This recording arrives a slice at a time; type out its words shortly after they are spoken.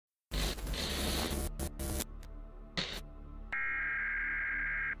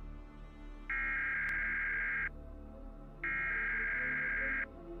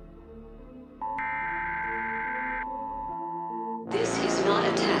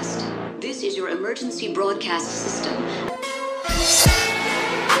This is your emergency broadcast system. You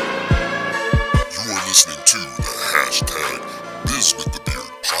are listening to the hashtag Biz with the Beard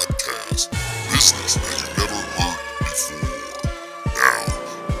podcast. Business that you never heard before. Now,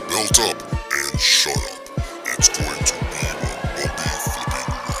 belt up and shut up. It's going to be a bumpy, flipping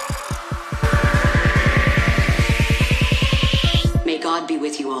ride. May God be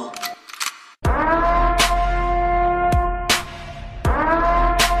with you all.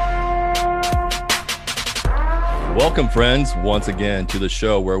 Welcome, friends, once again to the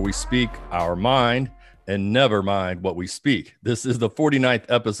show where we speak our mind and never mind what we speak. This is the 49th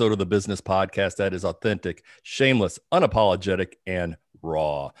episode of the business podcast that is authentic, shameless, unapologetic, and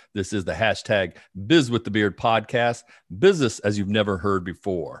raw. This is the hashtag Biz with the Beard podcast, business as you've never heard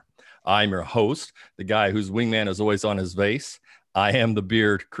before. I'm your host, the guy whose wingman is always on his vase. I am the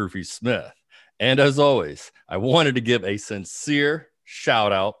Beard Kurfy Smith. And as always, I wanted to give a sincere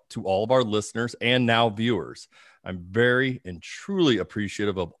shout out to all of our listeners and now viewers. I'm very and truly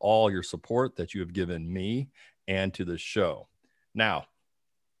appreciative of all your support that you have given me and to the show. Now,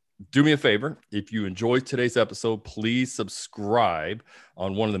 do me a favor. If you enjoyed today's episode, please subscribe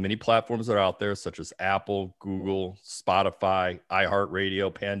on one of the many platforms that are out there, such as Apple, Google, Spotify,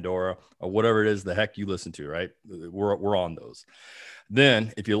 iHeartRadio, Pandora, or whatever it is the heck you listen to, right? We're on those.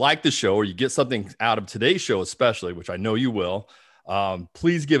 Then, if you like the show or you get something out of today's show, especially, which I know you will,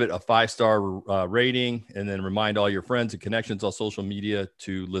 please give it a 5-star rating, and then remind all your friends and connections on social media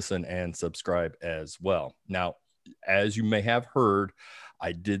to listen and subscribe as well. Now, as you may have heard,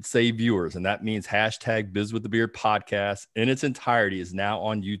 I did say viewers, and that means hashtag Biz with the Beard podcast in its entirety is now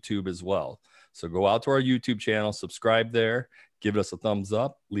on YouTube as well. So go out to our YouTube channel, subscribe there, give us a thumbs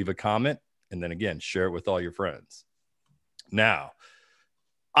up, leave a comment, and then again, share it with all your friends. Now,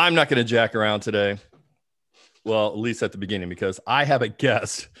 I'm not going to jack around today. Well, at least at the beginning, because I have a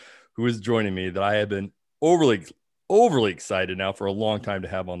guest who is joining me that I have been overly excited now for a long time to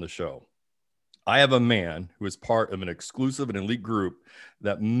have on the show. I have a man who is part of an exclusive and elite group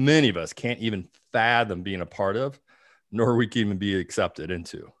that many of us can't even fathom being a part of, nor we can even be accepted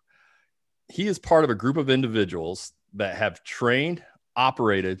into. He is part of a group of individuals that have trained,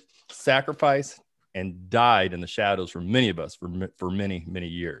 operated, sacrificed, and died in the shadows for many of us for many, many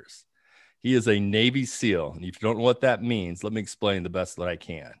years. He is a Navy SEAL, and if you don't know what that means, let me explain the best that I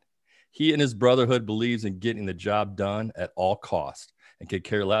can. He and his brotherhood believes in getting the job done at all costs and could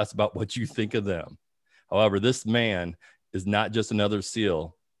care less about what you think of them. However, this man is not just another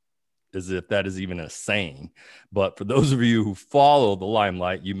SEAL, as if that is even a saying. But for those of you who follow the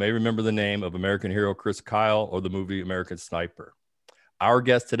limelight, you may remember the name of American hero Chris Kyle or the movie American Sniper. Our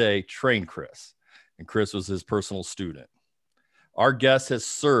guest today trained Chris, and Chris was his personal student. Our guest has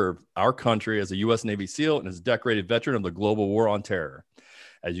served our country as a U.S. Navy SEAL and is a decorated veteran of the global war on terror.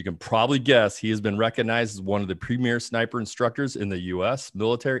 As you can probably guess, he has been recognized as one of the premier sniper instructors in the U.S.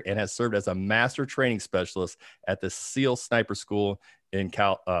 military and has served as a master training specialist at the SEAL Sniper School in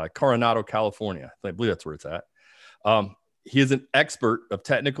Coronado, California. I believe that's where it's at. He is an expert of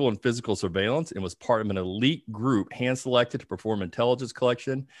technical and physical surveillance and was part of an elite group hand-selected to perform intelligence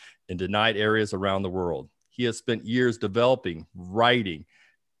collection in denied areas around the world. He has spent years developing, writing,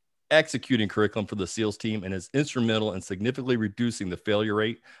 executing curriculum for the SEALs team and is instrumental in significantly reducing the failure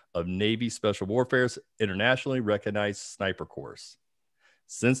rate of Navy Special Warfare's internationally recognized sniper course.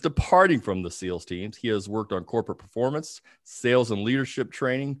 Since departing from the SEALs teams, he has worked on corporate performance, sales, and leadership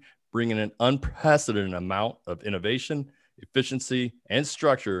training, bringing an unprecedented amount of innovation, efficiency, and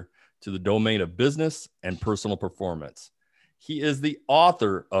structure to the domain of business and personal performance. He is the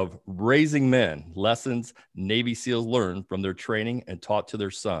author of Raising Men, Lessons Navy SEALs Learn from Their Training and Taught to Their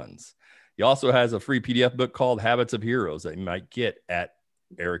Sons. He also has a free PDF book called Habits of Heroes that you might get at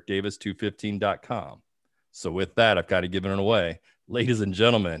ericdavis215.com. So with that, I've kind of given it away. Ladies and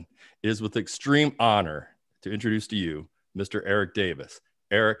gentlemen, it is with extreme honor to introduce to you Mr. Eric Davis.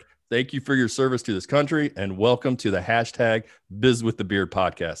 Eric, thank you for your service to this country and welcome to the hashtag Biz with the Beard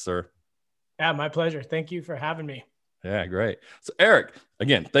podcast, sir. Yeah, my pleasure. Thank you for having me. Yeah, great. So Eric,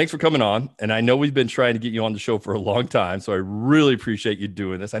 again, thanks for coming on. And I know we've been trying to get you on the show for a long time, so I really appreciate you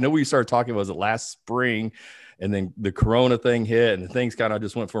doing this. I know we started talking about it last spring, and then the Corona thing hit, and the things kind of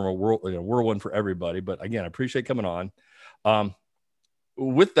just went from a whirlwind for everybody. But again, I appreciate coming on.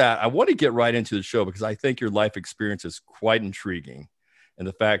 With that, I want to get right into the show because I think your life experience is quite intriguing. And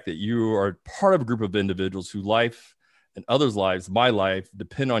the fact that you are part of a group of individuals whose life and others' lives, my life,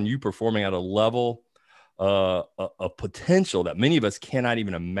 depend on you performing at a level a potential that many of us cannot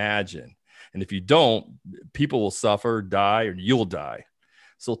even imagine. And if you don't, people will suffer, die, or you'll die.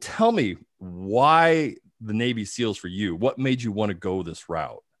 So tell me why the Navy SEALs for you. What made you want to go this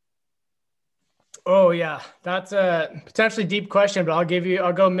route? Oh yeah, that's a potentially deep question, but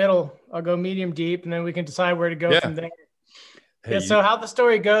I'll go middle, I'll go medium deep, and then we can decide where to go Yeah. from there. Hey, Yeah. So how the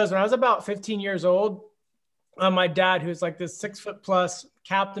story goes, when I was about 15 years old, my dad, who's like this 6 foot plus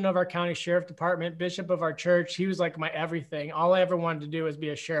captain of our county sheriff department, bishop of our church, he was like my everything. All I ever wanted to do was be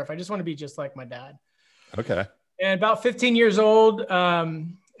a sheriff. I just want to be just like my dad. okay. And about 15 years old,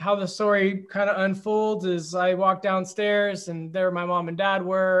 how the story kind of unfolds is I walked downstairs and there my mom and dad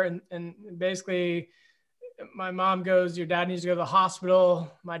were. And basically, my mom goes, "Your dad needs to go to the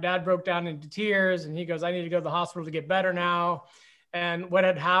hospital." My dad broke down into tears and he goes, "I need to go to the hospital to get better now." And what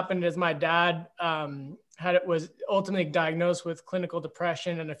had happened is my dad was ultimately diagnosed with clinical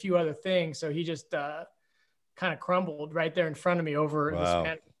depression and a few other things. So he just kind of crumbled right there in front of me over the Wow.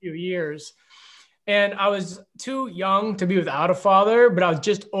 span of a few years. And I was too young to be without a father, but I was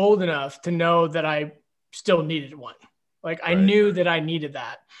just old enough to know that I still needed one. Like I Right. knew that I needed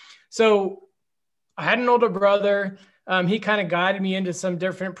that. So I had an older brother. He kind of guided me into some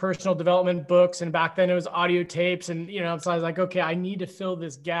different personal development books. And back then it was audio tapes. And, so I was like, okay, I need to fill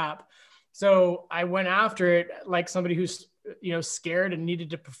this gap. So I went after it like somebody who's, scared and needed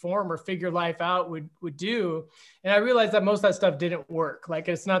to perform or figure life out would do. And I realized that most of that stuff didn't work. Like,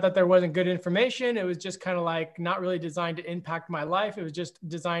 it's not that there wasn't good information. It was just kind of like not really designed to impact my life. It was just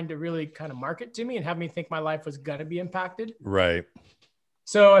designed to really kind of market to me and have me think my life was going to be impacted. Right.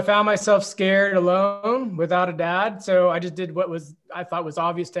 So I found myself scared, alone, without a dad. So I just did what I thought was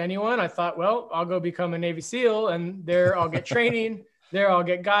obvious to anyone. I thought, well, I'll go become a Navy SEAL and there I'll get training. There I'll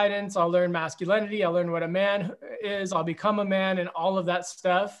get guidance. I'll learn masculinity. I'll learn what a man is. I'll become a man and all of that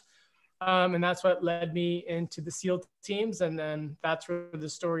stuff. And that's what led me into the SEAL teams. And then that's where the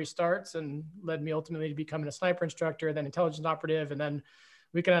story starts and led me ultimately to becoming a sniper instructor, then intelligence operative. And then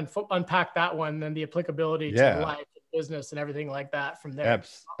we can unpack that one, then the applicability to life, business, and everything like that from there.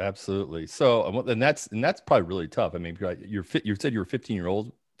 Absolutely. So, and that's probably really tough. I mean, you said you were 15 years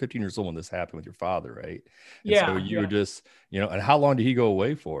old when this happened with your father, right? And Yeah. so you were just, and how long did he go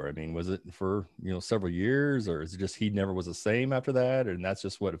away for? I mean, was it for, several years, or is it just he never was the same after that? And that's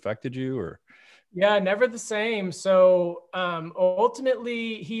just what affected you, or? Yeah, never the same. So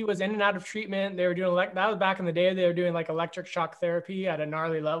ultimately, he was in and out of treatment. They were doing that was back in the day. They were doing like electric shock therapy at a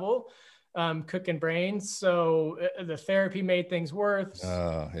gnarly level, cooking brains. So the therapy made things worse.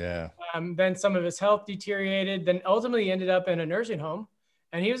 Oh, yeah. Then some of his health deteriorated. Then ultimately, he ended up in a nursing home,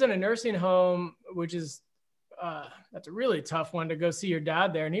 and he was in a nursing home, which is that's a really tough one to go see your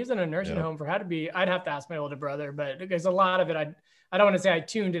dad there. And he was in a nursing home for I'd have to ask my older brother, but there's a lot of it. I don't want to say I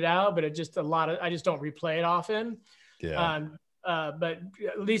tuned it out, but I just don't replay it often. Yeah. But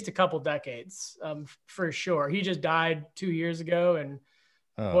at least a couple decades, for sure. He just died 2 years ago. And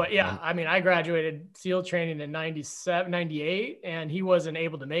I mean, I graduated SEAL training in 97, 98, and he wasn't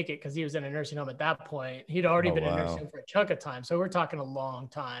able to make it because he was in a nursing home at that point. He'd already been in a nursing home for a chunk of time. So we're talking a long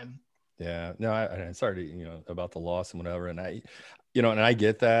time. Yeah, no, I'm sorry to, about the loss and whatever. And and I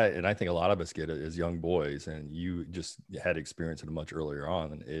get that. And I think a lot of us get it as young boys, and you just had experience it much earlier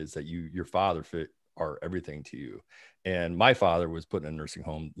on, is that your father are everything to you. And my father was put in a nursing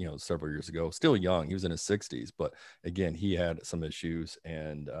home, several years ago, still young. He was in his 60s, but again, he had some issues.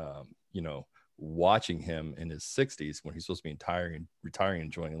 And, watching him in his 60s when he's supposed to be retiring,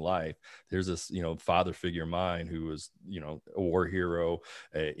 enjoying life, there's this, father figure of mine who was, a war hero,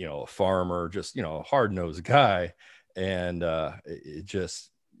 a farmer, just, a hard-nosed guy. And it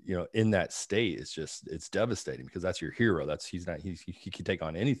just, in that state, it's devastating, because that's your hero. He can take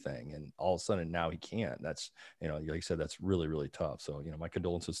on anything, and all of a sudden now he can't. That's, like you said, that's really, really tough. So, my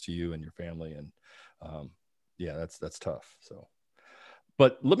condolences to you and your family. And that's tough. So,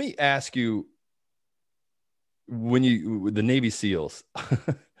 but let me ask you, the Navy SEALs,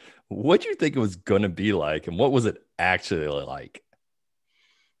 what do you think it was going to be like, and what was it actually like?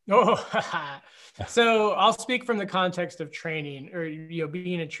 Oh, so I'll speak from the context of training, or,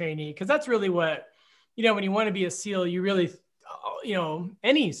 being a trainee, because that's really what, when you want to be a SEAL, you really,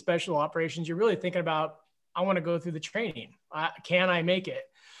 any special operations, you're really thinking about, I want to go through the training. Can I make it?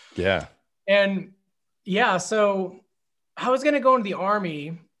 Yeah. And so I was going to go into the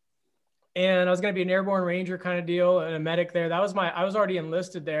Army, and I was going to be an airborne ranger kind of deal, and a medic there. I was already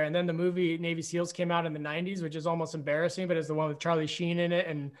enlisted there. And then the movie Navy SEALs came out in the 90s, which is almost embarrassing, but it's the one with Charlie Sheen in it.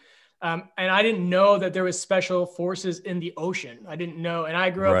 And I didn't know that there was special forces in the ocean. I didn't know. And I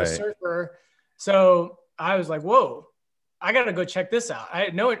grew up a surfer. So I was like, whoa, I got to go check this out. I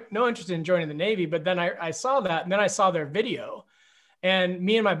had no interest in joining the Navy, but then I saw that, and then I saw their video. And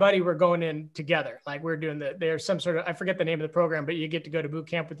me and my buddy were going in together. Like, we're doing there's some sort of, I forget the name of the program, but you get to go to boot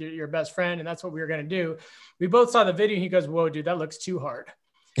camp with your best friend. And that's what we were going to do. We both saw the video. And he goes, whoa, dude, that looks too hard.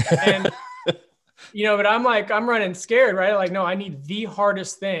 And but I'm running scared, right? Like, no, I need the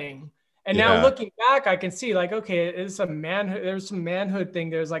hardest thing. And now Yeah. looking back, I can see like, okay, it's a manhood. There's some manhood thing.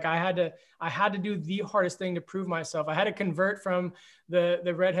 There's like, I had to do the hardest thing to prove myself. I had to convert from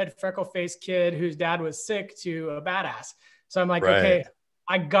the redhead freckle faced kid whose dad was sick to a badass. So I'm like, Right. okay,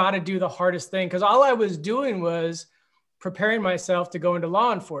 I got to do the hardest thing. Cause all I was doing was preparing myself to go into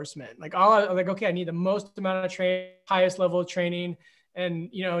law enforcement. Like okay, I need the most amount of training, highest level of training. And,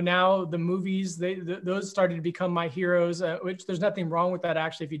 now the movies, those started to become my heroes, which there's nothing wrong with that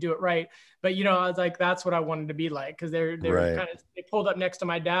actually, if you do it right. But, I was like, that's what I wanted to be like. Cause they pulled up next to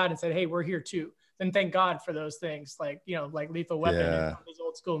my dad and said, hey, we're here too. Then thank God for those things. Like, like Lethal Weapon and these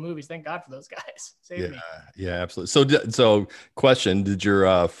old school movies. Thank God for those guys. Saved me. Yeah, absolutely. So question, did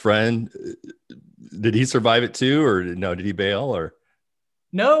your friend, did he survive it too? Or no, did he bail or?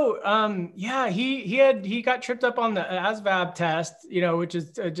 No, he got tripped up on the ASVAB test, which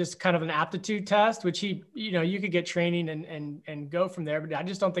is just kind of an aptitude test, which you could get training and go from there, but I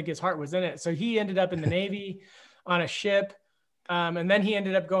just don't think his heart was in it. So he ended up in the Navy on a ship, and then he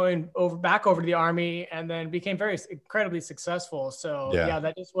ended up going back over to the Army, and then became incredibly succful. So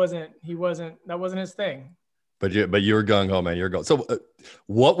that wasn't his thing. But you're gung ho, man. You're going. So,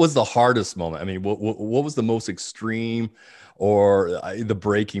 what was the hardest moment? I mean, what was the most extreme, or the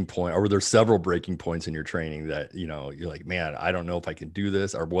breaking point? Or were there several breaking points in your training that you're like, man, I don't know if I can do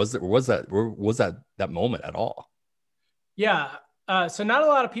this? Or was that moment at all? Yeah. So not a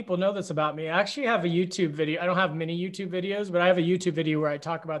lot of people know this about me. I actually have a YouTube video. I don't have many YouTube videos, but I have a YouTube video where I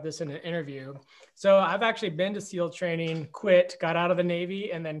talk about this in an interview. So I've actually been to SEAL training, quit, got out of the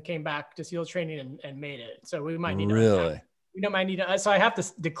Navy, and then came back to SEAL training and made it. So we might need to, so I have to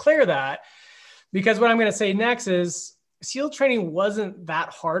declare that, because what I'm going to say next is SEAL training wasn't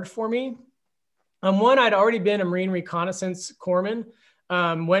that hard for me. One, I'd already been a Marine reconnaissance corpsman.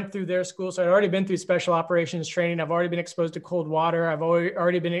 Went through their school. So I'd already been through special operations training. I've already been exposed to cold water. I've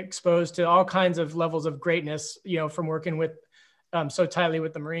already been exposed to all kinds of levels of greatness, from working with so tightly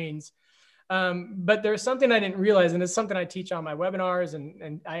with the Marines. But there's something I didn't realize, and it's something I teach on my webinars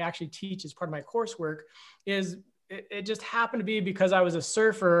and I actually teach as part of my coursework, is it just happened to be because I was a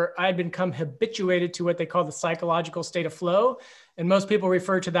surfer, I had become habituated to what they call the psychological state of flow. And most people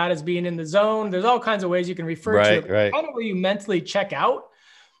refer to that as being in the zone. There's all kinds of ways you can refer to it. Right. Kind of where you mentally check out.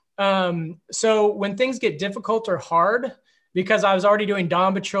 So when things get difficult or hard, because I was already doing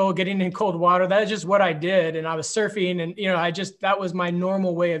dawn patrol, getting in cold water, that's just what I did. And I was surfing and, that was my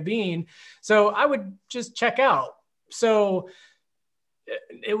normal way of being. So I would just check out. So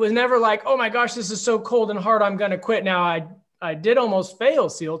it was never like, oh my gosh, this is so cold and hard, I'm going to quit. Now I did almost fail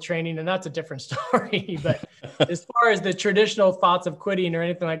SEAL training, and that's a different story. But as far as the traditional thoughts of quitting or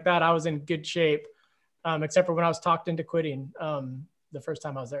anything like that, I was in good shape, except for when I was talked into quitting the first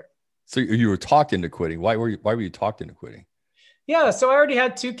time I was there. So you were talked into quitting. Why were you talked into quitting? Yeah, so I already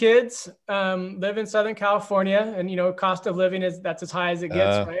had 2 kids, live in Southern California, and cost of living that's as high as it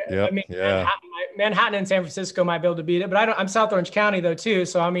gets, right? Yep, I mean, Manhattan and San Francisco might be able to beat it, but I'm South Orange County though too.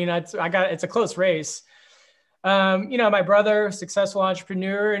 So I mean, it's a close race. My brother, successful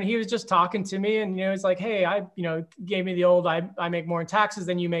entrepreneur, and he was just talking to me, and he's like, hey, gave me the old I make more in taxes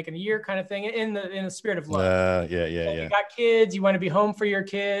than you make in a year kind of thing, in the spirit of love. Yeah. You got kids, you want to be home for your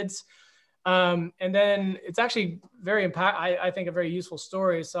kids. And then it's actually I think a very useful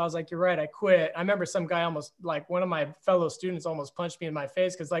story. So I was like, you're right, I quit. I remember some guy almost, like one of my fellow students almost punched me in my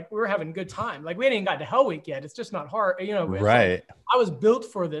face, because like we were having a good time. Like we hadn't even got to Hell Week yet. It's just not hard. Right. I was built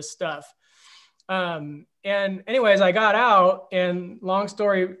for this stuff. And anyways, I got out, and long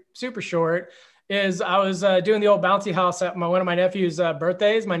story super short is I was doing the old bouncy house at one of my nephew's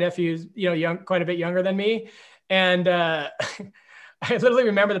birthdays. My nephew's, quite a bit younger than me. And I literally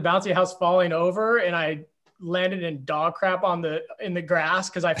remember the bouncy house falling over, and I landed in dog crap in the grass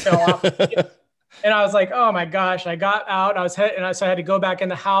because I fell off. And I was like, oh my gosh, I got out. So I had to go back in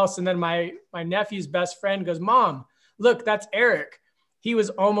the house. And then my nephew's best friend goes, Mom, look, that's Eric. He was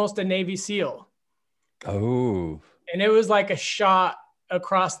almost a Navy SEAL. Oh. And it was like a shot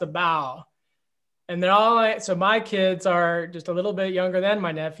across the bow. And then so my kids are just a little bit younger than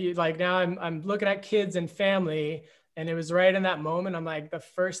my nephew. Like now I'm looking at kids and family. And it was right in that moment, I'm like, the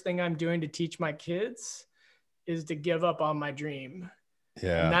first thing I'm doing to teach my kids is to give up on my dream.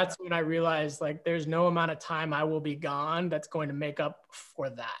 Yeah. And that's when I realized, like, there's no amount of time I will be gone that's going to make up for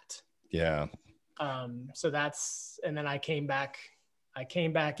that. Yeah. And then I came back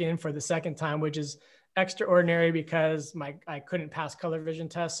in for the second time, which is extraordinary because I couldn't pass color vision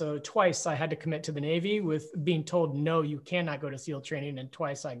tests. So twice I had to commit to the Navy with being told, no, you cannot go to SEAL training. And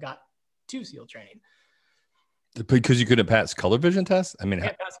twice I got to SEAL training. Because you couldn't pass color vision tests? I mean,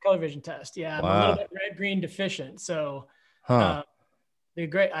 Can't pass the color vision test. Yeah, I'm a little wow. bit red-green deficient. So Huh. the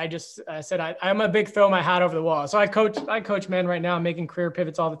great. I said I'm a big throw my hat over the wall. So I coach men right now, making career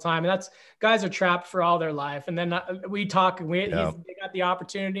pivots all the time, and that's guys are trapped for all their life. And then we talk, and Yeah. they got the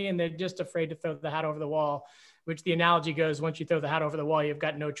opportunity, and they're just afraid to throw the hat over the wall. Which the analogy goes: once you throw the hat over the wall, you've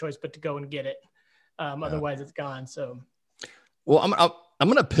got no choice but to go and get it. Yeah. Otherwise, it's gone. So. Well, I'm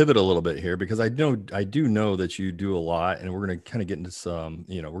going to pivot a little bit here because I do know that you do a lot, and we're going to kind of get into some,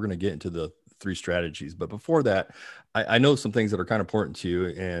 we're going to get into the 3 strategies. But before that, I know some things that are kind of important to you.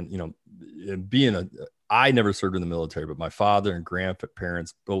 And, I never served in the military, but my father and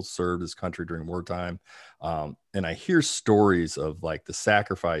grandparents both served this country during wartime. And I hear stories of like the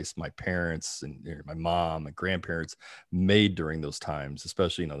sacrifice my parents and my mom and grandparents made during those times,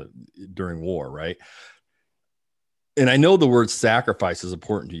 especially, during war. Right. And I know the word sacrifice is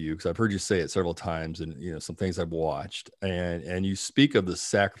important to you because I've heard you say it several times, and some things I've watched, and you speak of the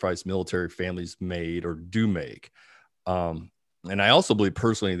sacrifice military families made or do make. And I also believe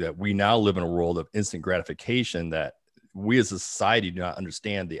personally that we now live in a world of instant gratification that we as a society do not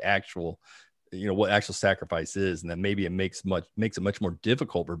understand the actual, what actual sacrifice is, and that maybe it makes it much more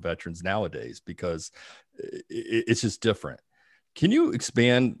difficult for veterans nowadays because it's just different. Can you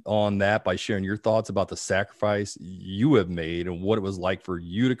expand on that by sharing your thoughts about the sacrifice you have made and what it was like for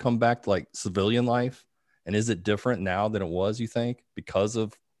you to come back to like civilian life? And is it different now than it was, you think, because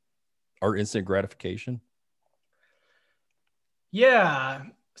of our instant gratification? Yeah.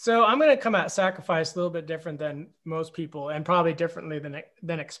 So I'm going to come at sacrifice a little bit different than most people and probably differently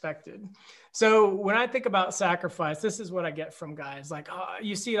than expected. So when I think about sacrifice, this is what I get from guys like, oh,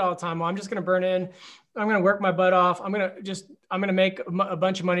 you see it all the time. Well, I'm just going to burn in. I'm going to work my butt off. I'm going to make a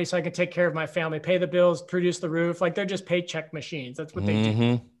bunch of money so I can take care of my family, pay the bills, produce the roof. Like they're just paycheck machines. That's what they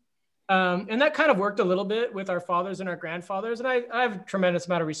do. And that kind of worked a little bit with our fathers and our grandfathers. And I have a tremendous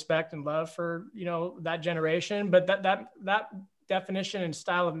amount of respect and love for, that generation, but that definition and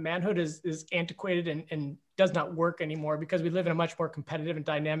style of manhood is antiquated and does not work anymore because we live in a much more competitive and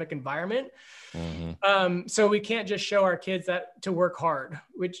dynamic environment. So we can't just show our kids that to work hard,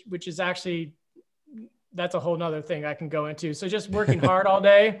 which is actually, that's a whole nother thing I can go into. So just working hard all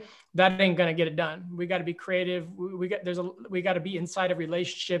day, that ain't going to get it done. We got to be creative. We got to be inside a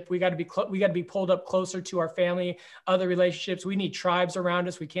relationship. We got to be pulled up closer to our family, other relationships. We need tribes around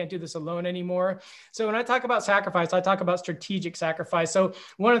us. We can't do this alone anymore. So when I talk about sacrifice, I talk about strategic sacrifice. So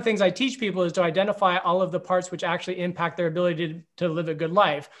one of the things I teach people is to identify all of the parts which actually impact their ability to live a good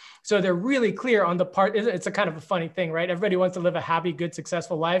life. So they're really clear on the part. It's a kind of a funny thing, right? Everybody wants to live a happy, good,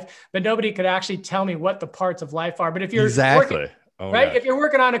 successful life, but nobody could actually tell me what the parts of life are. But if you're Exactly. right? Yeah. If you're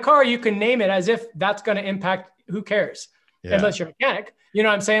working on a car, you can name it as if that's going to impact, who cares? Yeah. Unless you're a mechanic, you know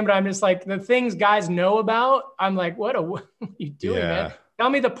what I'm saying? But I'm just like, the things guys know about, I'm like, what are you doing, man? Tell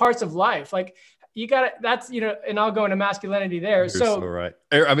me the parts of life. Like you got to, that's, and I'll go into masculinity there. You're so right.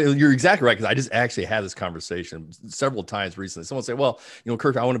 I mean, you're exactly right. Cause I just actually had this conversation several times recently. Someone say, well,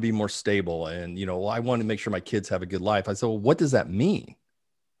 Kirk, I want to be more stable. And, well, I want to make sure my kids have a good life. I said, well, what does that mean?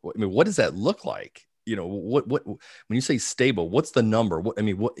 I mean, what does that look like? What when you say stable, what's the number? What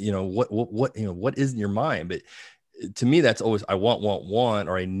is in your mind? But to me, that's always, I want,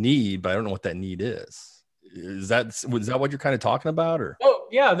 or I need, but I don't know what that need is. Was that what you're kind of talking about? Or? Oh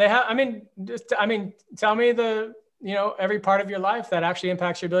yeah, they have, tell me every part of your life that actually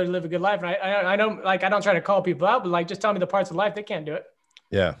impacts your ability to live a good life. And I don't try to call people out, but like, just tell me the parts of life they can't do it.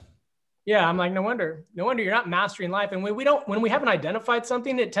 Yeah. Yeah, I'm like, no wonder you're not mastering life. And when we haven't identified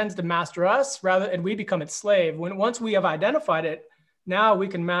something, it tends to master us and we become its slave. Once we have identified it, now we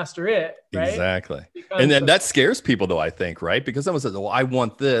can master it. Right? Exactly. And then that scares people though, I think, right? Because someone says, well, I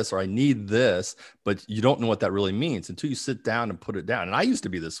want this, or I need this, but you don't know what that really means until you sit down and put it down. And I used to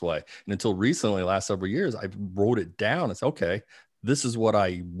be this way. And until recently, last several years, I wrote it down. It's okay. This is what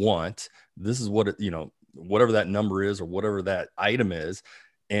I want. This is what whatever that number is, or whatever that item is.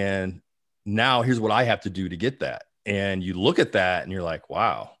 And now here's what I have to do to get that. And you look at that and you're like,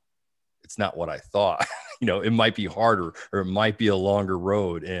 wow, it's not what I thought. It might be harder, or it might be a longer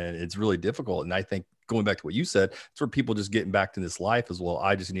road, and it's really difficult. And I think going back to what you said, it's where people just getting back to this life as well.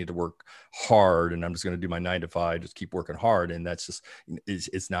 I just need to work hard, and I'm just going to do my 9 to 5, just keep working hard. And that's just,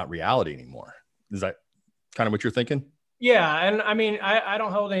 it's not reality anymore. Is that kind of what you're thinking? Yeah. And I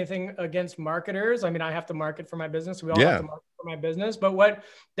don't hold anything against marketers. I have to market for my business. We all have to market for my business, but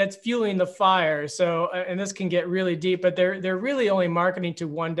that's fueling the fire. So, and this can get really deep, but they're really only marketing to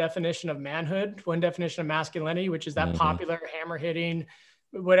one definition of manhood, one definition of masculinity, which is that popular hammer hitting,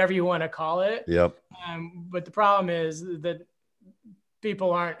 whatever you want to call it. Yep. But the problem is that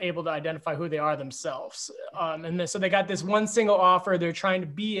people aren't able to identify who they are themselves. So they got this one single offer. They're trying to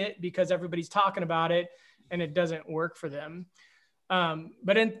be it because everybody's talking about it, and it doesn't work for them.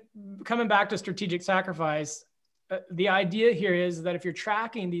 But in coming back to strategic sacrifice, the idea here is that if you're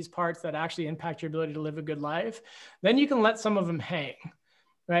tracking these parts that actually impact your ability to live a good life, then you can let some of them hang,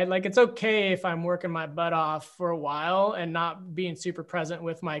 right? Like, it's okay if I'm working my butt off for a while and not being super present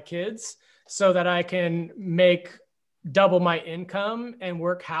with my kids so that I can make double my income and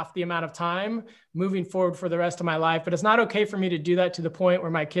work half the amount of time moving forward for the rest of my life. But it's not okay for me to do that to the point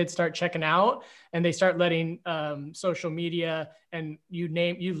where my kids start checking out and they start letting social media and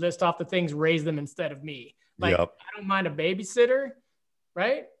you list off the things, raise them instead of me. Like, Yep. I don't mind a babysitter,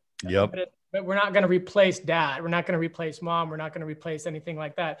 right? Yep. But we're not going to replace dad. We're not going to replace mom. We're not going to replace anything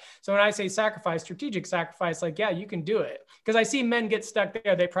like that. So when I say sacrifice, strategic sacrifice, like, yeah, you can do it. Because I see men get stuck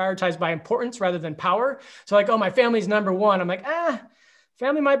there. They prioritize by importance rather than power. So like, oh, my family's number one. I'm like,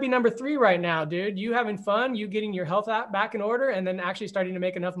 family might be number 3 right now, dude. You having fun, you getting your health back in order, and then actually starting to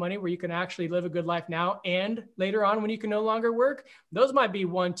make enough money where you can actually live a good life now and later on when you can no longer work. Those might be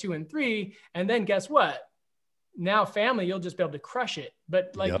 1, 2, and 3. And then guess what? Now family, you'll just be able to crush it.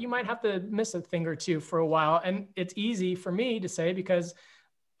 But like, you might have to miss a thing or two for a while. And it's easy for me to say because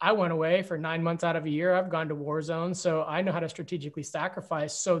I went away for 9 months out of a year. I've gone to war zones. So I know how to strategically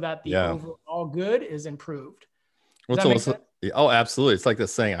sacrifice so that the overall good is improved. Does that make sense? Oh, absolutely. It's like the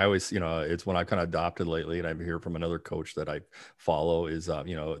saying I always, it's when I kind of adopted lately, and I hear from another coach that I follow is,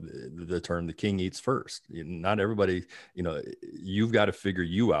 the term, the king eats first. Not everybody, you've got to figure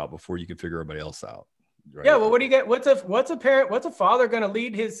you out before you can figure everybody else out. Right? Yeah. Well, what do you get? What's a father going to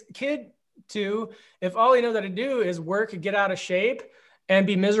lead his kid to if all he knows how to do is work and get out of shape and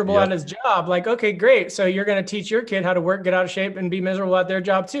be miserable at his job? Like, okay, great. So you're going to teach your kid how to work, get out of shape, and be miserable at their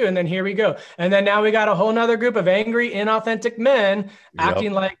job too. And then here we go. And then now we got a whole nother group of angry, inauthentic men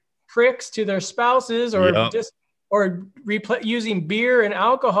acting like pricks to their spouses or using beer and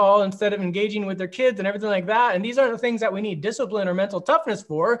alcohol instead of engaging with their kids and everything like that. And these aren't the things that we need discipline or mental toughness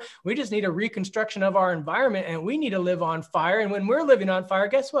for. We just need a reconstruction of our environment, and we need to live on fire. And when we're living on fire,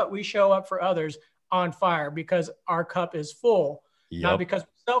 guess what? We show up for others on fire because our cup is full, not because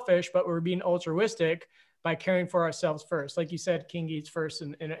we're selfish, but we're being altruistic by caring for ourselves first. Like you said, king eats first.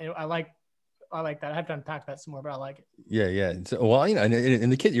 And I like that. I have to unpack that some more, but I like it. Yeah. So, well,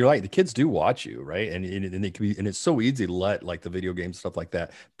 and the kid, you're right. The kids do watch you, right? And they can be, and it's so easy to let like the video games, stuff like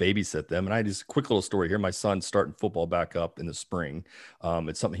that, babysit them. And I just quick little story here. My son's starting football back up in the spring.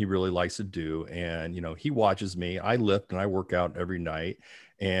 It's something he really likes to do. And, he watches me. I lift and I work out every night.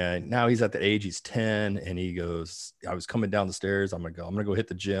 And now he's at the age, he's 10, and he goes, I was coming down the stairs. I'm gonna go hit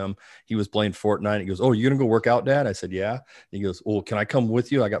the gym. He was playing Fortnite. He goes, oh, you gonna go work out, Dad? I said, yeah. He goes, well, can I come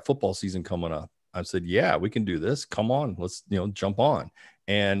with you? I got football season coming up. I said, yeah, we can do this. Come on, let's, jump on.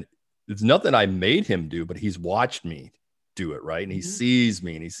 And it's nothing I made him do, but he's watched me do it. Right. And he sees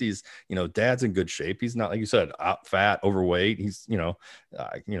me and he sees, Dad's in good shape. He's not, like you said, fat, overweight. He's,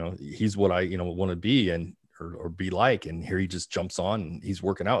 he's what I, want to be. And, or be like, and here he just jumps on and he's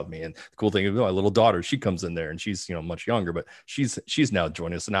working out with me. And the cool thing is my little daughter, she comes in there and she's, much younger, but she's now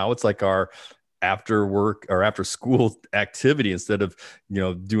joining us. Now it's like our after work or after school activity instead of,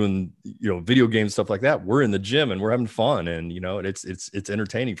 doing, video games, stuff like that. We're in the gym and we're having fun, and, it's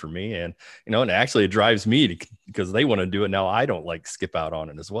entertaining for me. And, and actually it drives me because they want to do it. Now I don't like skip out on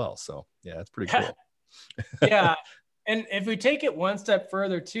it as well. So yeah, it's pretty cool. Yeah. And if we take it one step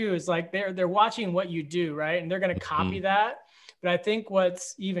further too, is like they're watching what you do, right? And they're going to copy that. But I think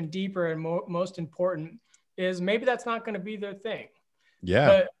what's even deeper and most important is maybe that's not going to be their thing.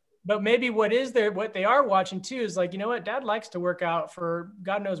 Yeah. But maybe what they are watching too is like, Dad likes to work out for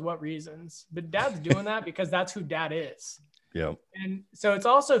God knows what reasons, but Dad's doing that because that's who Dad is. Yeah. And so it's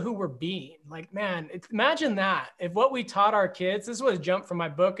also who we're being. Like, man, imagine that. If what we taught our kids, this was a jump from my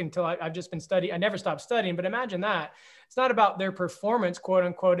book until I've just been studying. I never stopped studying, but imagine that. It's not about their performance, quote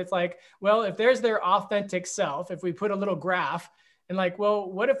unquote. It's like, well, if there's their authentic self, if we put a little graph and like, well,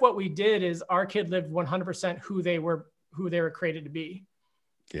 what if what we did is our kid lived 100% who they were created to be?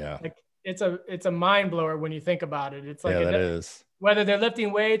 Yeah. Like it's a mind blower when you think about it. It's like, that is. Whether they're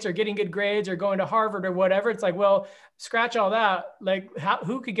lifting weights or getting good grades or going to Harvard or whatever, it's like, well, scratch all that. Like,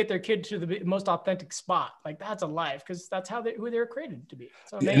 who could get their kid to the most authentic spot? Like, that's a life, because that's who they were created to be.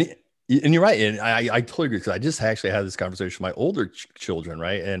 So amazing. And you're right. And I totally agree, because I just actually had this conversation with my older children,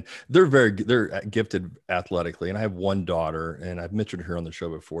 right? And they're gifted athletically. And I have one daughter, and I've mentioned her on the show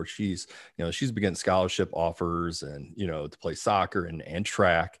before. She's been getting scholarship offers and, to play soccer and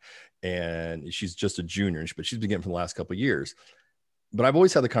track. And she's just a junior, but she's been getting for the last couple of years. but I've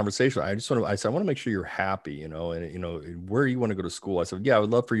always had the conversation. I said, I want to make sure you're happy, you know, and, you know, where you want to go to school. I said, yeah, I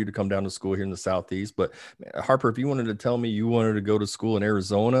would love for you to come down to school here in the Southeast, but Harper, if you wanted to tell me you wanted to go to school in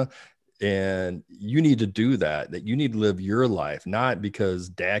Arizona, and you need to do that you need to live your life, not because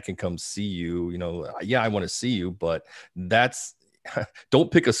dad can come see you, you know, yeah, I want to see you, but that's,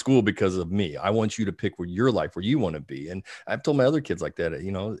 don't pick a school because of me. I want you to pick where your life, where you want to be. And I've told my other kids like that,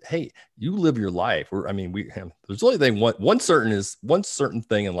 you know, hey, you live your life. I mean, there's only thing one certain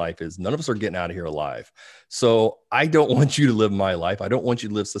thing in life is none of us are getting out of here alive. So I don't want you to live my life. I don't want you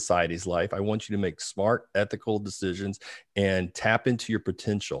to live society's life. I want you to make smart, ethical decisions and tap into your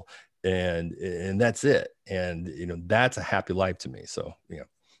potential. And that's it. And, you know, that's a happy life to me. So, you know,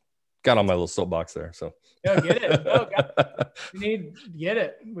 got on my little soapbox there. So yeah, get it. No, we need get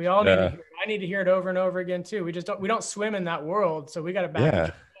it. We all need to hear it. I need to hear it over and over again too. We don't swim in that world. So we got to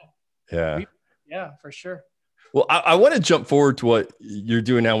back. Yeah, for sure. Well, I want to jump forward to what you're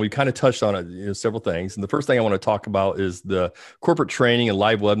doing now. We kind of touched on it, you know, several things. And the first thing I want to talk about is the corporate training and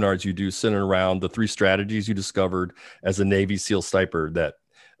live webinars you do centered around the 3 strategies you discovered as a Navy SEAL sniper that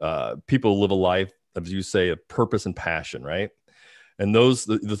people live a life, as you say, of purpose and passion, right? And those,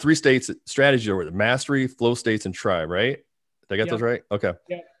 the 3 strategies are the mastery, flow states, and tribe, right? Did I get those right? Okay.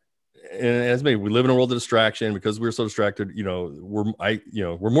 Yeah. And as me, we live in a world of distraction. Because we're so distracted, you know,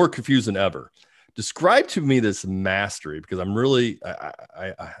 we're more confused than ever. Describe to me this mastery, because I'm really,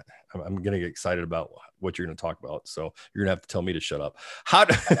 I'm going to get excited about what you're going to talk about. So you're going to have to tell me to shut up. How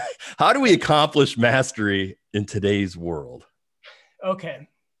do we accomplish mastery in today's world? Okay,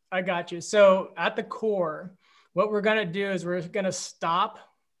 I got you. So at the core, what we're going to do is we're going to stop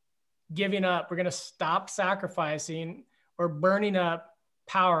giving up. We're going to stop sacrificing or burning up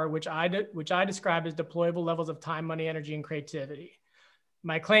power, which I describe as deployable levels of time, money, energy, and creativity.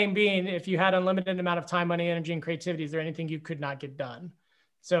 My claim being, if you had unlimited amount of time, money, energy, and creativity, is there anything you could not get done?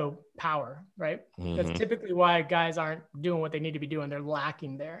 So power, right? Mm-hmm. That's typically why guys aren't doing what they need to be doing. They're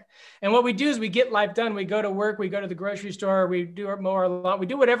lacking there. And what we do is we get life done. We go to work, we go to the grocery store, we do our mow our lawn, we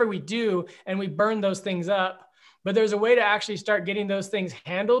do whatever we do, and we burn those things up. But there's a way to actually start getting those things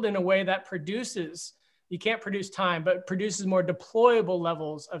handled in a way that produces, you can't produce time, but produces more deployable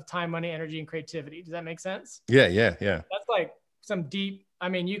levels of time, money, energy, and creativity. Does that make sense? Yeah. That's like some deep, I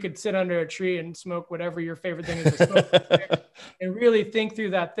mean, you could sit under a tree and smoke whatever your favorite thing is to smoke and really think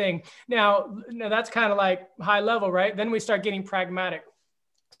through that thing. Now that's kind of like high level, right? Then we start getting pragmatic.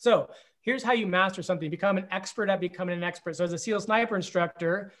 So here's how you master something, become an expert at becoming an expert. So as a SEAL sniper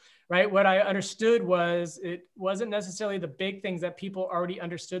instructor, right, what I understood was it wasn't necessarily the big things that people already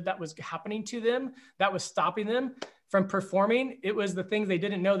understood that was happening to them, that was stopping them from performing. It was the things they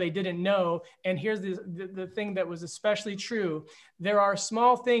didn't know. And here's the thing that was especially true. There are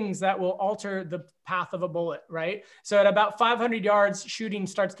small things that will alter the path of a bullet, right? So at about 500 yards, shooting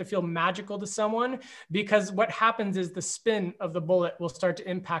starts to feel magical to someone, because what happens is the spin of the bullet will start to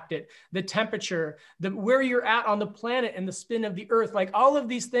impact it. The temperature, where you're at on the planet, and the spin of the earth, like all of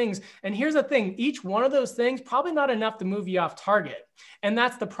these things. And here's the thing, each one of those things, probably not enough to move you off target. And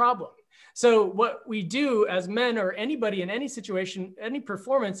that's the problem. So what we do as men, or anybody in any situation, any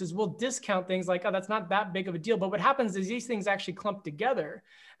performance, is we'll discount things like, oh, that's not that big of a deal. But what happens is these things actually clump together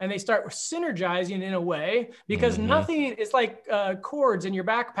and they start synergizing in a way, because nothing is like cords in your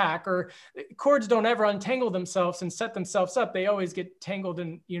backpack, or cords don't ever untangle themselves and set themselves up. They always get tangled,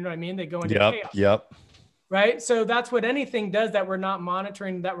 and you know what I mean? They go into chaos. Yep. Right. So that's what anything does that we're not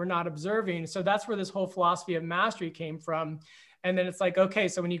monitoring, that we're not observing. So that's where this whole philosophy of mastery came from. And then it's like, okay,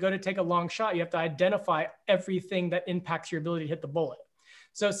 so when you go to take a long shot, you have to identify everything that impacts your ability to hit the bullet.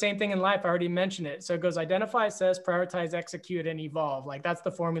 So same thing in life. I already mentioned it. So it goes identify, assess, prioritize, execute, and evolve. Like that's the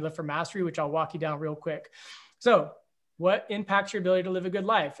formula for mastery, which I'll walk you down real quick. So what impacts your ability to live a good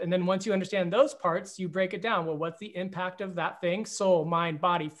life? And then once you understand those parts, you break it down. Well, what's the impact of that thing? Soul, mind,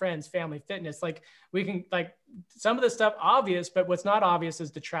 body, friends, family, fitness. Like we can, like some of the stuff obvious, but what's not obvious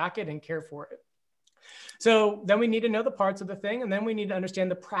is to track it and care for it. So then we need to know the parts of the thing, and then we need to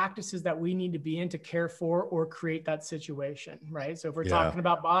understand the practices that we need to be in to care for or create that situation, right? So if we're talking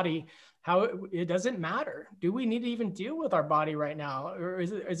about body, how it doesn't matter. Do we need to even deal with our body right now? Or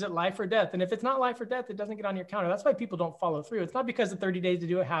is it life or death? And if it's not life or death, it doesn't get on your counter. That's why people don't follow through. It's not because of 30 days to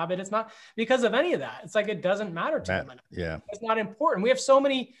do a habit. It's not because of any of that. It's like, it doesn't matter to them. Yeah. It's not important. We have so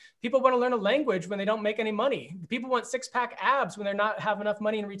many people want to learn a language when they don't make any money. People want 6-pack abs when they're not have enough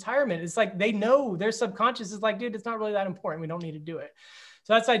money in retirement. It's like, they know their subconscious is like, dude, it's not really that important. We don't need to do it.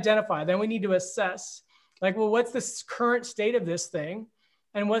 So that's identify. Then we need to assess, like, well, what's the current state of this thing?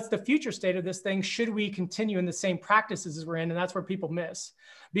 And what's the future state of this thing? Should we continue in the same practices as we're in? And that's where people miss,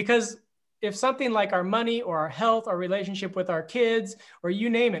 because if something like our money or our health, our relationship with our kids, or you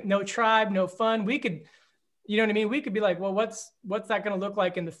name it, no tribe, no fun, we could, you know what I mean? We could be like, well, what's that going to look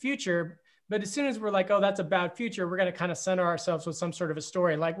like in the future? But as soon as we're like, oh, that's a bad future, we're going to kind of center ourselves with some sort of a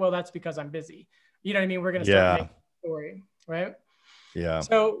story. Like, well, that's because I'm busy. You know what I mean? We're going to start making a story, right? Yeah.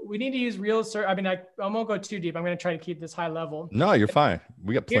 So we need to use real, I mean, I won't go too deep. I'm going to try to keep this high level. No, you're fine.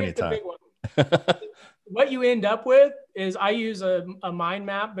 We got plenty of time. What you end up with is I use a mind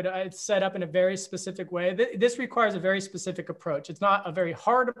map, but it's set up in a very specific way. This requires a very specific approach. It's not a very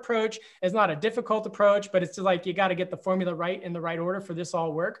hard approach. It's not a difficult approach, but it's like, you got to get the formula right in the right order for this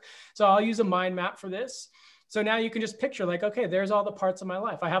all work. So I'll use a mind map for this. So now you can just picture like, okay, there's all the parts of my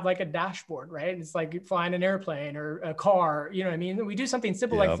life. I have like a dashboard, right? It's like flying an airplane or a car, you know what I mean? We do something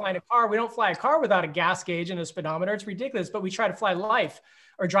simple like flying a car. We don't fly a car without a gas gauge and a speedometer. It's ridiculous, but we try to fly life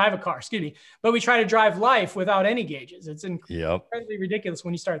or drive a car, excuse me. But we try to drive life without any gauges. It's incredibly ridiculous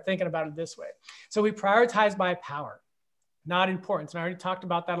when you start thinking about it this way. So we prioritize by power, not importance. And I already talked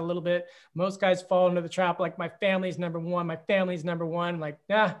about that a little bit. Most guys fall into the trap like, my family's number one. My family's number one. Like,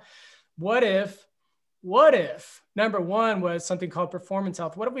 what if number one was something called performance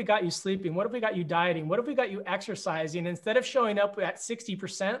health? What if we got you sleeping? What if we got you dieting? What if we got you exercising? Instead of showing up at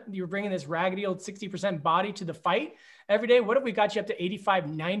 60%, you're bringing this raggedy old 60% body to the fight every day. What if we got you up to 85,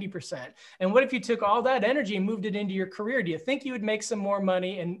 90%? And what if you took all that energy and moved it into your career? Do you think you would make some more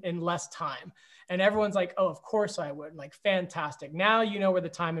money in less time? And everyone's like, oh, of course I would. Like, fantastic. Now you know where the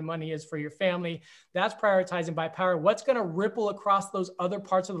time and money is for your family. That's prioritizing by power. What's going to ripple across those other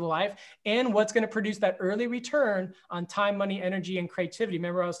parts of the life, and what's going to produce that early return on time, money, energy, and creativity.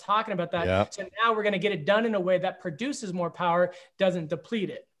 Remember, I was talking about that. Yeah. So now we're going to get it done in a way that produces more power, doesn't deplete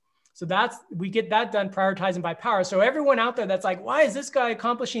it. So we get that done, prioritizing by power. So everyone out there that's like, why is this guy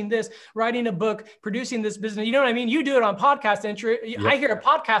accomplishing this, writing a book, producing this business? You know what I mean? You do it on podcast intro. Yep. I hear a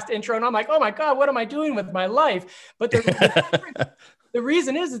podcast intro and I'm like, oh my God, what am I doing with my life? But the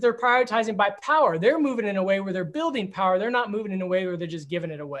reason is they're prioritizing by power. They're moving in a way where they're building power. They're not moving in a way where they're just giving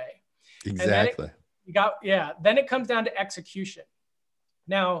it away. Exactly. Then it comes down to execution.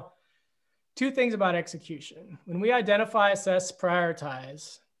 Now, two things about execution. When we identify, assess,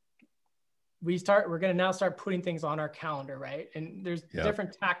 prioritize, we're going to now start putting things on our calendar, right? And there's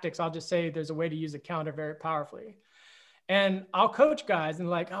different tactics. I'll just say there's a way to use a calendar very powerfully. And I'll coach guys and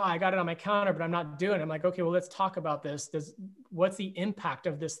like, oh, I got it on my calendar, but I'm not doing it. I'm like, okay, well, let's talk about this. What's the impact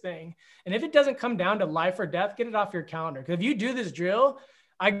of this thing? And if it doesn't come down to life or death, get it off your calendar. Because if you do this drill,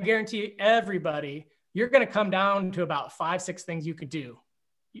 I guarantee everybody, you're going to come down to about 5-6 things you could do.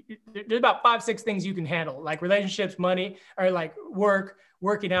 There's about 5-6 things you can handle, like relationships, money, or like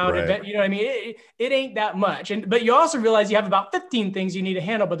working out, right. You know what I mean? It ain't that much. But you also realize you have about 15 things you need to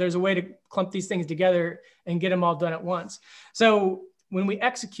handle, but there's a way to clump these things together and get them all done at once. So when we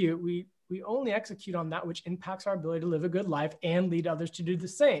execute, we only execute on that which impacts our ability to live a good life and lead others to do the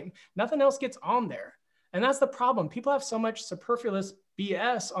same. Nothing else gets on there. And that's the problem. People have so much superfluous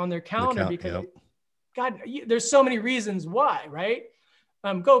BS on their calendar because God, there's so many reasons why, right?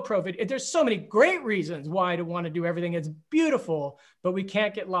 GoPro video. There's so many great reasons why to want to do everything. It's beautiful, but we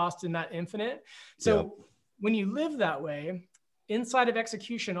can't get lost in that infinite. So when you live that way, inside of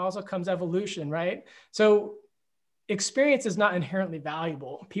execution also comes evolution, right? So experience is not inherently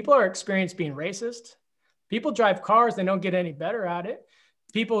valuable. People are experienced being racist. People drive cars. They don't get any better at it.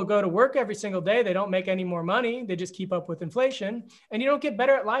 People go to work every single day. They don't make any more money. They just keep up with inflation. And you don't get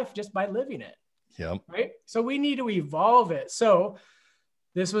better at life just by living it. Yep. Right? So we need to evolve it. So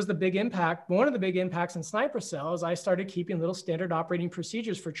this was the big impact. One of the big impacts in Sniper Cell is I started keeping little standard operating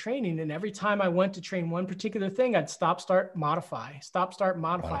procedures for training. And every time I went to train one particular thing, I'd stop, start, modify.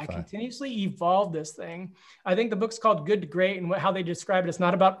 I continuously evolved this thing. I think the book's called Good to Great, and how they describe it. It's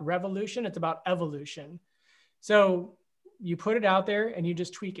not about revolution. It's about evolution. So you put it out there and you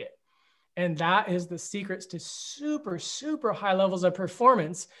just tweak it. And that is the secrets to super, super high levels of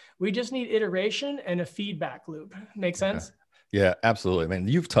performance. We just need iteration and a feedback loop. Make sense? Yeah, absolutely. Man,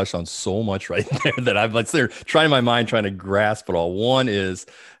 you've touched on so much right there that I've like there trying in my mind, trying to grasp it all. One is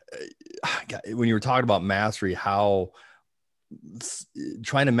when you were talking about mastery, how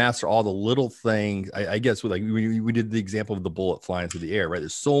trying to master all the little things, I guess like we did the example of the bullet flying through the air, right?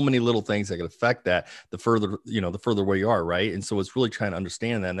 There's so many little things that can affect that the further away you are, right? And so it's really trying to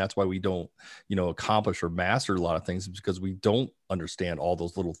understand that. And that's why we don't, accomplish or master a lot of things, because we don't understand all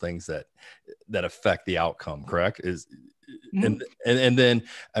those little things that affect the outcome. Correct? And then,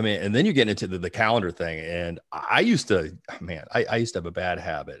 I mean, and then you get into the calendar thing. And I used to have a bad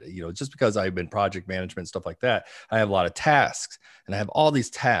habit, just because I've been project management and stuff like that. I have a lot of tasks and I have all these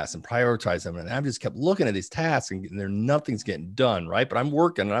tasks and prioritize them. And I've just kept looking at these tasks and nothing's getting done. Right. But I'm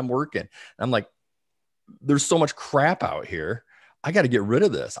working and I'm working. And I'm like, there's so much crap out here. I got to get rid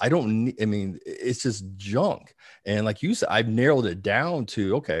of this. It's just junk. And like you said, I've narrowed it down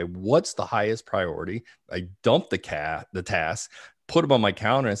to, okay, what's the highest priority? I dump the task, put them on my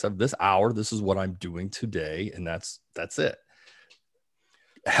calendar and said, this hour, this is what I'm doing today. And that's it.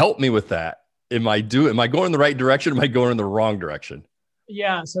 Help me with that. Am I going in the right direction? Am I going in the wrong direction?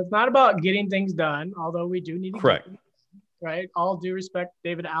 Yeah. So it's not about getting things done, although we do need to correct. Right. All due respect,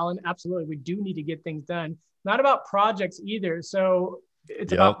 David Allen. Absolutely. We do need to get things done. Not about projects either. So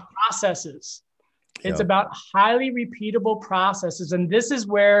it's about processes. It's about highly repeatable processes. And this is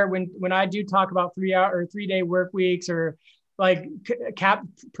where, when I do talk about 3-day work weeks or like cap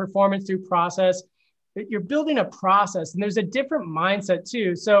performance through process, you're building a process, and there's a different mindset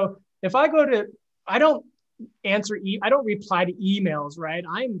too. So if I don't reply to emails, right?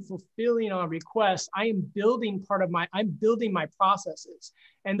 I'm fulfilling on requests. I'm building my processes.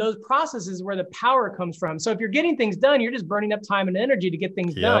 And those processes where the power comes from. So if you're getting things done, you're just burning up time and energy to get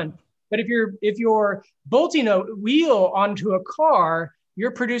things done. But if you're bolting a wheel onto a car,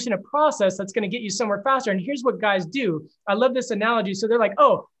 you're producing a process that's going to get you somewhere faster. And here's what guys do. I love this analogy. So they're like,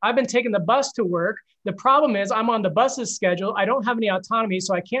 oh, I've been taking the bus to work. The problem is I'm on the bus's schedule. I don't have any autonomy,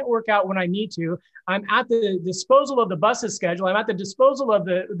 so I can't work out when I need to. I'm at the disposal of the bus's schedule. I'm at the disposal of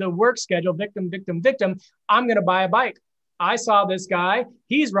the work schedule, victim. I'm going to buy a bike. I saw this guy,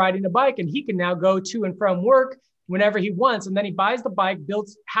 he's riding a bike and he can now go to and from work whenever he wants. And then he buys the bike,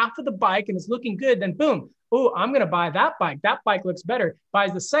 builds half of the bike and it's looking good. Then boom, oh, I'm going to buy that bike. That bike looks better.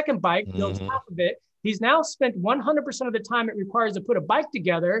 Buys the second bike, builds half of it. He's now spent 100% of the time it requires to put a bike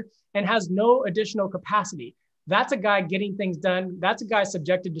together and has no additional capacity. That's a guy getting things done. That's a guy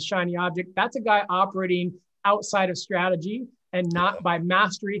subjected to shiny object. That's a guy operating outside of strategy and not by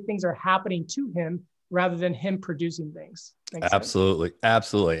mastery. Things are happening to him rather than him producing things. Absolutely.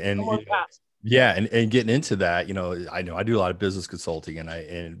 And and getting into that, I know I do a lot of business consulting,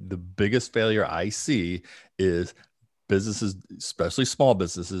 and the biggest failure I see is businesses, especially small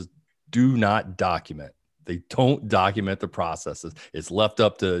businesses, do not document. They don't document the processes. It's left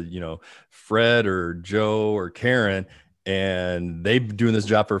up to, Fred or Joe or Karen, and they've been doing this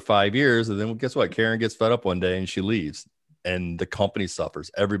job for 5 years. And then guess what? Karen gets fed up one day and she leaves, and the company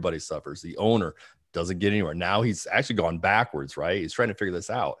suffers. Everybody suffers. The owner doesn't get anywhere. Now he's actually gone backwards, right? He's trying to figure this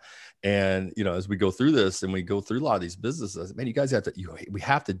out. And, as we go through this and we go through a lot of these businesses, man, you guys have to, we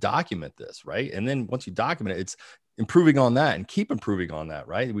have to document this, right? And then once you document it, it's improving on that and keep improving on that,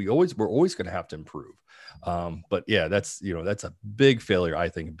 right? We're always going to have to improve. But yeah, that's a big failure, I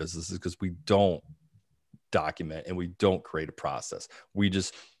think, in businesses, because we don't document and we don't create a process. We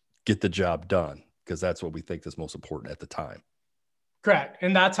just get the job done because that's what we think is most important at the time. Correct.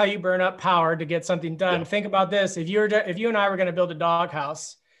 And that's how you burn up power to get something done. Yeah. Think about this. If you and I were going to build a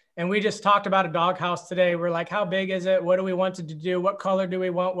doghouse, and we just talked about a doghouse today, we're like, how big is it? What do we want it to do? What color do we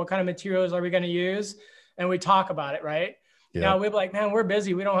want? What kind of materials are we going to use? And we talk about it, right? Yeah. Now we'd be like, man, we're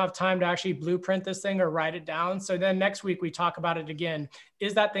busy. We don't have time to actually blueprint this thing or write it down. So then next week we talk about it again.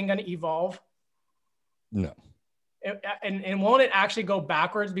 Is that thing going to evolve? No. And won't it actually go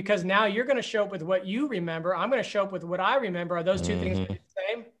backwards? Because now you're going to show up with what you remember. I'm going to show up with what I remember. Are those two things the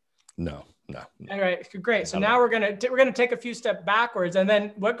same? No. All right, great. So now we're going to take a few steps backwards. And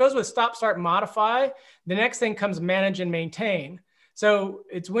then what goes with stop, start, modify, the next thing comes manage and maintain. So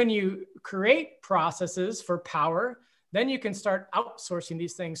it's when you create processes for power, then you can start outsourcing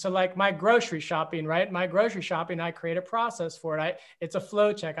these things. So like my grocery shopping, right? My grocery shopping, I create a process for it. It's a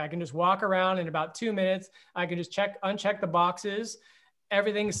flow check. I can just walk around in about 2 minutes. I can just uncheck the boxes.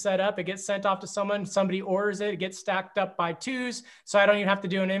 Everything's set up. It gets sent off to someone. Somebody orders it. It gets stacked up by twos. So I don't even have to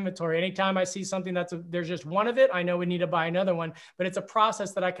do an inventory. Anytime I see something there's just one of it, I know we need to buy another one. But it's a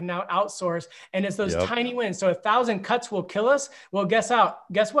process that I can now outsource. And it's those tiny wins. So 1,000 cuts will kill us. Well, guess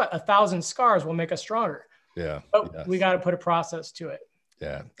what? 1,000 scars will make us stronger. Yeah. But we got to put a process to it.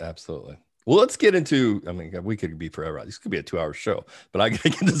 Yeah, absolutely. Well, let's get into, we could be forever. This could be a 2-hour show, but I got to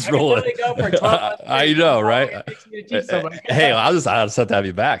get this rolling. Go for 12 I know, right? Hey, I'll just have to have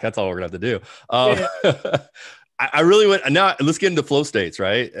you back. That's all we're going to have to do. I really went, now let's get into flow states,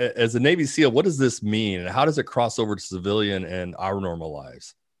 right? As a Navy SEAL, what does this mean? And how does it cross over to civilian and our normal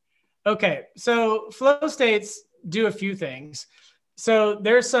lives? Okay. So flow states do a few things. So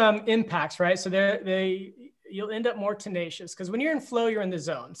there's some impacts, right? So you'll end up more tenacious, because when you're in flow, you're in the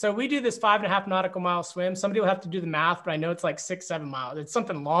zone. So we do this 5.5 nautical mile swim. Somebody will have to do the math, but I know it's like 6-7 miles. It's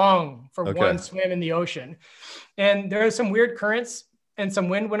something long for one swim in the ocean. And there are some weird currents and some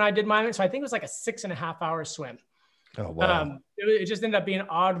wind when I did mine. So I think it was like a 6.5 hour swim. Oh, wow. It just ended up being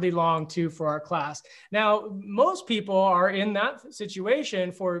oddly long too for our class. Now, most people are in that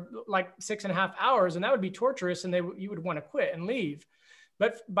situation for like 6.5 hours, and that would be torturous, and you would want to quit and leave.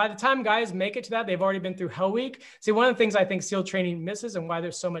 But by the time guys make it to that, they've already been through Hell Week. See, one of the things I think SEAL training misses and why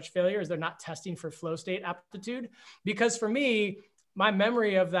there's so much failure is they're not testing for flow state aptitude. Because for me, my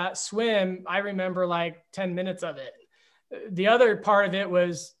memory of that swim, I remember like 10 minutes of it. The other part of it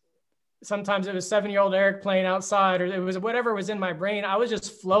was sometimes it was 7-year-old Eric playing outside, or it was whatever was in my brain. I was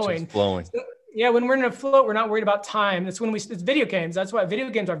just flowing. So, yeah, when we're in a float, we're not worried about time. That's when it's video games. That's why video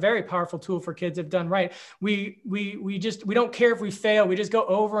games are a very powerful tool for kids if done right. We don't care if we fail. We just go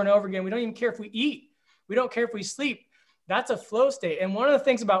over and over again. We don't even care if we eat. We don't care if we sleep. That's a flow state. And one of the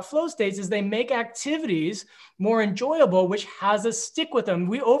things about flow states is they make activities more enjoyable, which has us stick with them.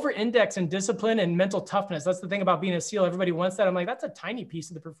 We over-index in discipline and mental toughness. That's the thing about being a SEAL. Everybody wants that. I'm like, that's a tiny piece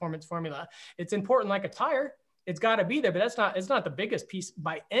of the performance formula. It's important like a tire. It's got to be there, but it's not the biggest piece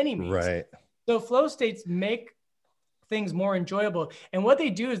by any means. Right. So flow states make things more enjoyable. And what they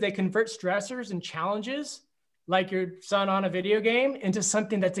do is they convert stressors and challenges, like your son on a video game, into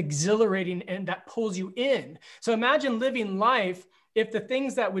something that's exhilarating and that pulls you in. So imagine living life if the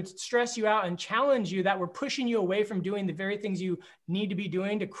things that would stress you out and challenge you, that were pushing you away from doing the very things you need to be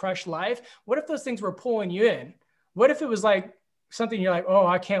doing to crush life, what if those things were pulling you in? What if it was like something you're like, oh,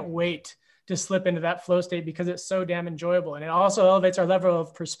 I can't wait to slip into that flow state because it's so damn enjoyable. And it also elevates our level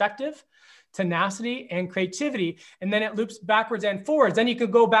of perspective, tenacity, and creativity. And then it loops backwards and forwards. Then you can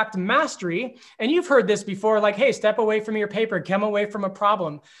go back to mastery. And you've heard this before, like, hey, step away from your paper, come away from a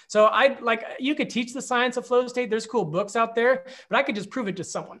problem. So you could teach the science of flow state. There's cool books out there, but I could just prove it to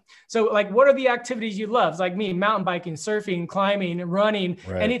someone. So like, what are the activities you love? Like me, mountain biking, surfing, climbing, running,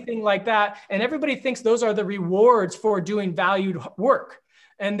 anything like that. And everybody thinks those are the rewards for doing valued work.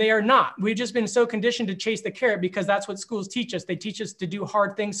 And they are not. We've just been so conditioned to chase the carrot because that's what schools teach us. They teach us to do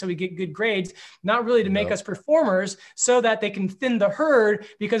hard things so we get good grades, not really to make us performers so that they can thin the herd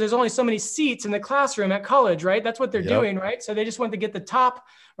because there's only so many seats in the classroom at college, right? That's what they're doing, right? So they just want to get the top,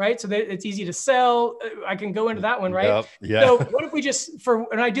 right? So that it's easy to sell. I can go into that one, right? So what if we just,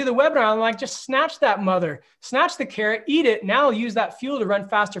 when I do the webinar, I'm like, just snatch that mother, snatch the carrot, eat it. Now I'll use that fuel to run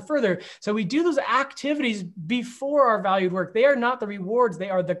faster, further. So we do those activities before our valued work. They are not the rewards.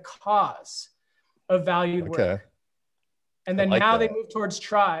 They are the cause of valued work. And then now they move towards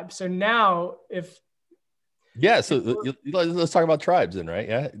tribe. So now so let's talk about tribes then, right?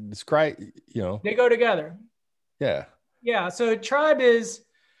 Yeah. Describe, they go together. Yeah. So tribe is,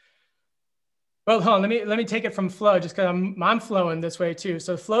 well, hold on, let me take it from flow just because I'm flowing this way too.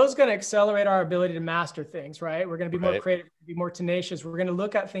 So flow is going to accelerate our ability to master things, right? We're going to be more creative, be more tenacious. We're going to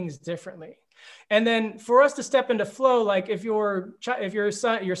look at things differently. And then for us to step into flow, like if your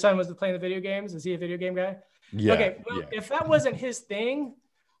son was playing the video games, is he a video game guy? Yeah. Okay. Well, if that wasn't his thing,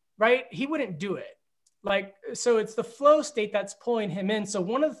 right, he wouldn't do it. Like, so it's the flow state that's pulling him in. So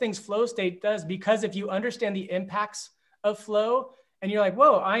one of the things flow state does, because if you understand the impacts of flow and you're like,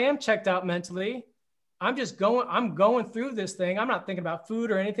 whoa, I am checked out mentally. I'm going through this thing. I'm not thinking about food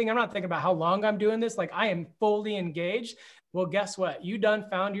or anything. I'm not thinking about how long I'm doing this. Like I am fully engaged. Well, guess what? You done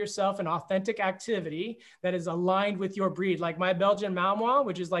found yourself an authentic activity that is aligned with your breed. Like my Belgian Malinois,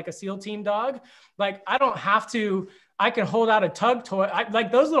 which is like a SEAL team dog. Like I don't have to, I can hold out a tug toy.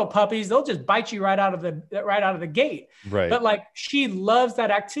 Like those little puppies, they'll just bite you right out of the gate. Right. But like she loves that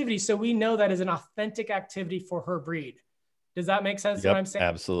activity. So we know that is an authentic activity for her breed. Does that make sense? What I'm saying?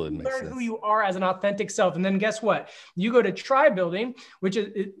 Absolutely. You learn who you are as an authentic self. And then guess what? You go to tribe building,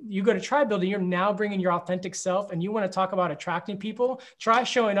 you're now bringing your authentic self, and you want to talk about attracting people. Try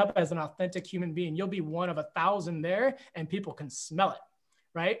showing up as an authentic human being. You'll be one of 1,000 there and people can smell it.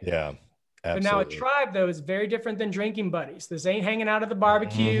 Right. Yeah. Absolutely. But now a tribe though is very different than drinking buddies. This ain't hanging out at the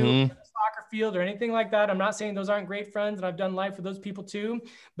barbecue, soccer field or anything like that. I'm not saying those aren't great friends, and I've done life with those people too.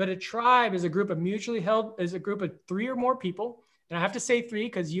 But a tribe is a group of is a group of 3 or more people. And I have to say 3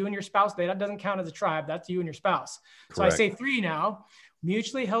 because you and your spouse, that doesn't count as a tribe. That's you and your spouse. Correct. So I say 3 now.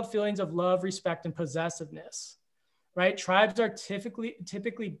 Mutually held feelings of love, respect, and possessiveness. Right? Tribes are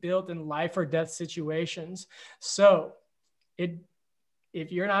typically built in life or death situations. So if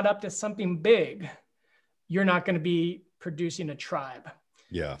you're not up to something big, you're not going to be producing a tribe.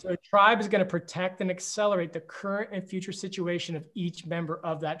 Yeah. So a tribe is going to protect and accelerate the current and future situation of each member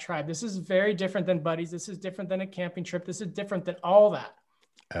of that tribe. This is very different than buddies. This is different than a camping trip. This is different than all that.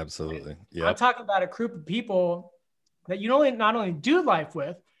 Absolutely. Yeah. I'm talking about a group of people that you not only do life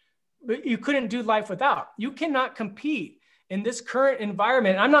with, but you couldn't do life without. You cannot compete in this current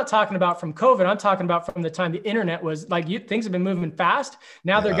environment. I'm not talking about from COVID. I'm talking about from the time the internet was like, things have been moving fast.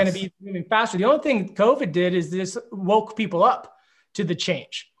 Now they're going to be moving faster. The only thing COVID did is this woke people up to the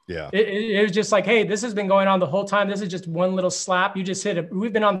change. Yeah. It was just like, hey, this has been going on the whole time. This is just one little slap. You just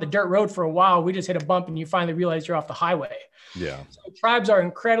we've been on the dirt road for a while. We just hit a bump and you finally realize you're off the highway. Yeah. So tribes are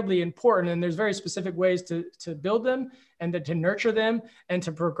incredibly important, and there's very specific ways to build them and to nurture them and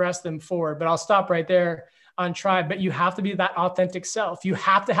to progress them forward. But I'll stop right there on tribe. But you have to be that authentic self. You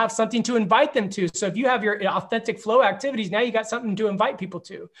have to have something to invite them to. So if you have your authentic flow activities, now you got something to invite people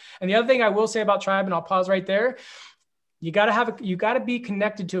to. And the other thing I will say about tribe, and I'll pause right there, you got to be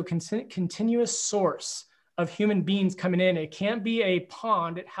connected to a continuous source of human beings coming in. It can't be a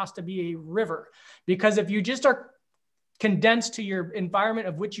pond. It has to be a river, because if you just are condensed to your environment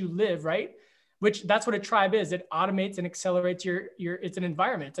of which you live, right? Which that's what a tribe is. It automates and accelerates it's an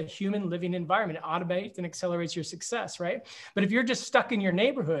environment. It's a human living environment. It automates and accelerates your success, right? But if you're just stuck in your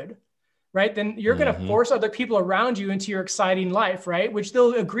neighborhood, right, then you're going to force other people around you into your exciting life, right? Which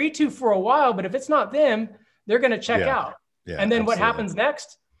they'll agree to for a while, but if it's not them, they're going to check out. Yeah, and then what happens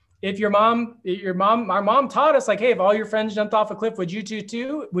next? If our mom taught us like, hey, if all your friends jumped off a cliff, would you do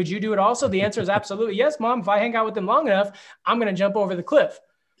too? Would you do it also? The answer is absolutely yes, Mom. If I hang out with them long enough, I'm going to jump over the cliff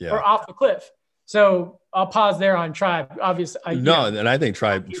or off the cliff. So I'll pause there on tribe. Obviously, and I think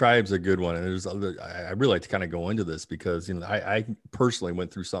tribe's a good one. And I really like to kind of go into this because I personally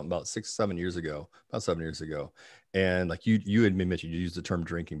went through something about 7 years ago, and like you had mentioned, you used the term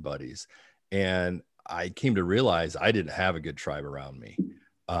drinking buddies, and I came to realize I didn't have a good tribe around me.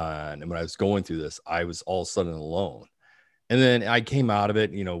 And when I was going through this, I was all of a sudden alone. And then I came out of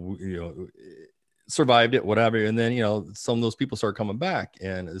it, survived it, whatever. And then, some of those people started coming back.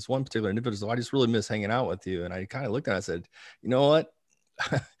 And this one particular individual said, I just really miss hanging out with you. And I kind of looked at it and I said, you know what?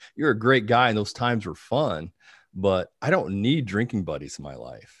 You're a great guy. And those times were fun, but I don't need drinking buddies in my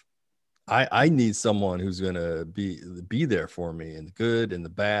life. I need someone who's going to be there for me in the good and the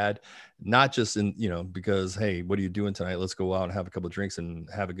bad, not just in, because, hey, what are you doing tonight? Let's go out and have a couple of drinks and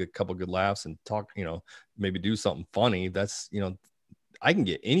have a couple of good laughs and talk, maybe do something funny. That's, I can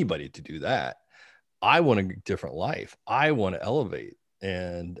get anybody to do that. I want a different life. I want to elevate.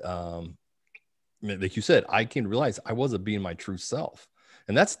 And like you said, I came to realize I wasn't being my true self.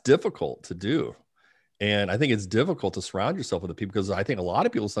 And that's difficult to do. And I think it's difficult to surround yourself with the people, because I think a lot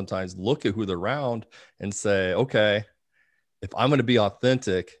of people sometimes look at who they're around and say, okay, if I'm going to be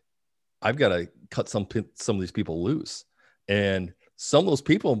authentic, I've got to cut some of these people loose. And some of those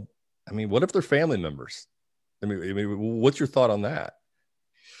people, I mean, what if they're family members? I mean, what's your thought on that?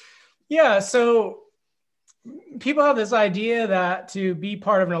 Yeah. So people have this idea that to be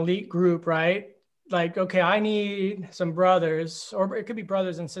part of an elite group, right? Like, okay, I need some brothers, or it could be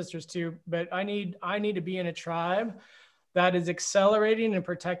brothers and sisters too, but I need to be in a tribe that is accelerating and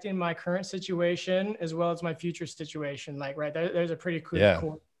protecting my current situation as well as my future situation. Like, right, there's a pretty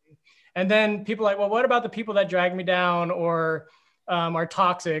cool. And then people are like, well, what about the people that drag me down or are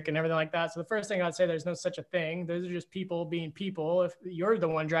toxic and everything like that? So the first thing I'd say, there's no such a thing. Those are just people being people. If you're the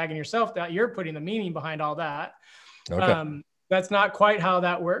one dragging yourself down, you're putting the meaning behind all that. Okay. That's not quite how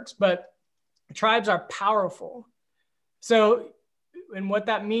that works, but tribes are powerful. So, and what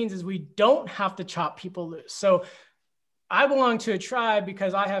that means is we don't have to chop people loose. So I belong to a tribe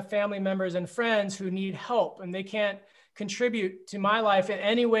because I have family members and friends who need help and they can't contribute to my life in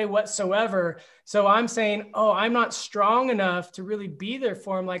any way whatsoever. So I'm saying, oh, I'm not strong enough to really be there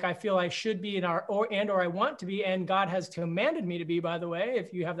for them like I feel I should be or I want to be. And God has commanded me to be, by the way,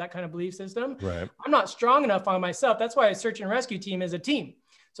 if you have that kind of belief system. Right. I'm not strong enough on myself. That's why a search and rescue team is a team.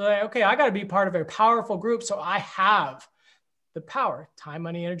 So, okay, I got to be part of a powerful group. So I have the power, time,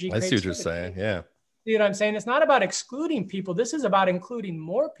 money, energy. I see what you're saying. Yeah. See what I'm saying? It's not about excluding people. This is about including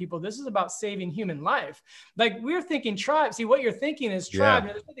more people. This is about saving human life. Like we're thinking tribe. See, what you're thinking is tribe.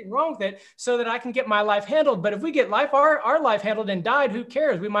 Yeah. There's nothing wrong with it so that I can get my life handled. But if we get our life handled and died, who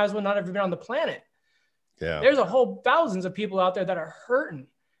cares? We might as well not have been on the planet. Yeah. There's a whole thousands of people out there that are hurting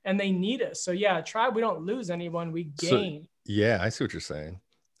and they need us. So yeah, tribe, we don't lose anyone. We gain. So, yeah, I see what you're saying.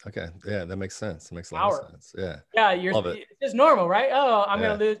 Okay. Yeah, that makes sense. It makes a lot of sense. Yeah. Yeah. It's just normal, right? Oh, I'm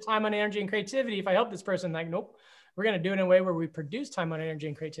going to lose time, money, energy, and creativity if I help this person. Like, nope, we're going to do it in a way where we produce time, money, energy,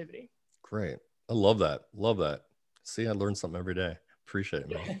 and creativity. Great. I love that. Love that. See, I learn something every day. Appreciate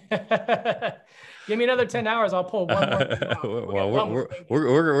it, man. Give me another 10 hours. I'll pull one more.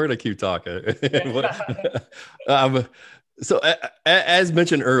 We're going to keep talking. So as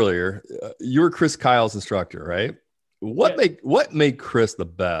mentioned earlier, you're Chris Kyle's instructor, right? What made Chris the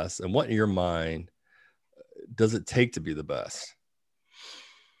best, and what in your mind does it take to be the best?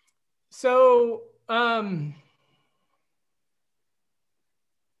 So, I'm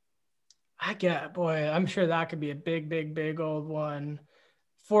sure that could be a big old one.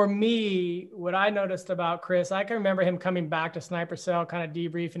 For me, what I noticed about Chris, I can remember him coming back to Sniper Cell, kind of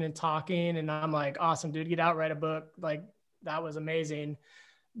debriefing and talking. And I'm like, awesome, dude, get out, write a book. Like, that was amazing.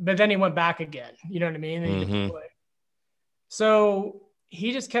 But then he went back again. You know what I mean? And he deployed. So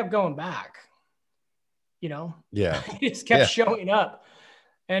he just kept going back, Yeah. He just kept showing up.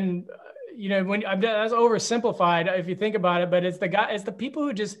 And, that's oversimplified if you think about it, but it's the people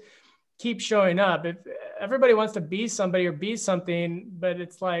who just keep showing up. If everybody wants to be somebody or be something, but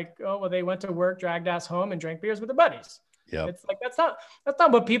it's like, oh, well, they went to work, dragged ass home and drank beers with their buddies. Yeah. It's like, that's not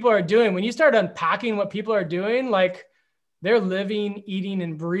what people are doing. When you start unpacking what people are doing, like they're living, eating,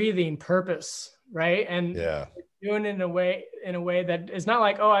 and breathing purpose. Right. And doing it in a way that is not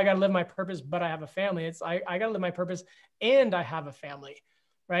like, oh, I got to live my purpose, but I have a family. It's I got to live my purpose and I have a family.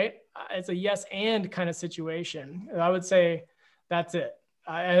 Right. It's a yes and kind of situation. I would say that's it.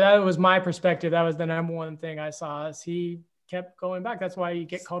 That was my perspective. That was the number one thing I saw, is he kept going back. That's why you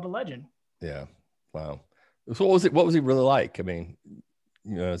get called a legend. Yeah. Wow. So what was he really like? I mean,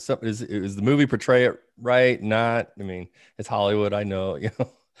 is the movie portray it right? Not, I mean, it's Hollywood. I know,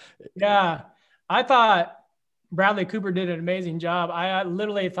 Yeah. I thought Bradley Cooper did an amazing job. I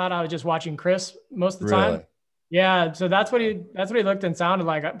literally thought I was just watching Chris most of the time. Yeah. So that's what he looked and sounded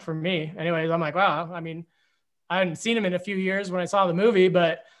like for me. Anyways, I'm like, wow. I mean, I hadn't seen him in a few years when I saw the movie,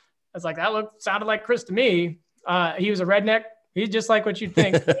 but I was like, sounded like Chris to me. He was a redneck. He's just like what you'd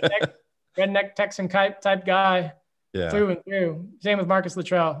think. redneck Texan type guy. Yeah. Through and through. Same with Marcus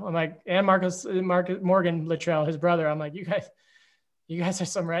Luttrell. I'm like, and Morgan Luttrell, his brother. I'm like, you guys are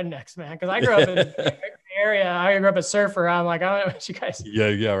some rednecks, man. Cause I grew up in the area. I grew up a surfer. I'm like, I don't know what you guys.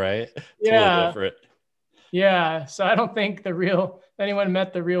 Yeah. Right. Yeah. Totally different. Yeah. So I don't think anyone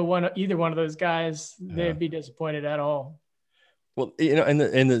met the real one, either one of those guys, they'd be disappointed at all. Well, and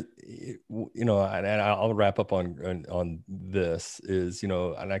I'll wrap up on this is, and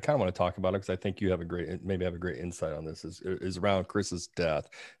I kind of want to talk about it because I think you have a great insight on this is around Chris's death.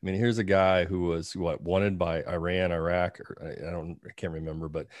 I mean, here's a guy who was wanted by Iran, Iraq, or I can't remember,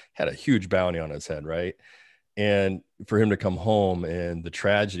 but had a huge bounty on his head. Right. And for him to come home and the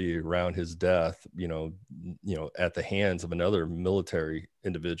tragedy around his death, at the hands of another military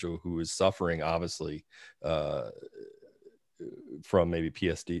individual who is suffering, obviously, from maybe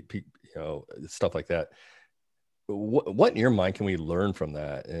PSD, stuff like that. What in your mind can we learn from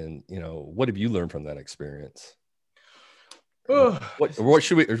that? And, what have you learned from that experience? What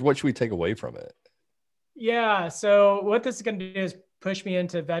should we take away from it? Yeah. So what this is going to do is push me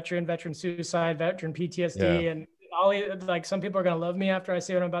into veteran suicide, veteran PTSD. And like some people are going to love me after I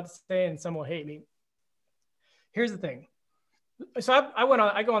say what I'm about to say, and some will hate me. Here's the thing. So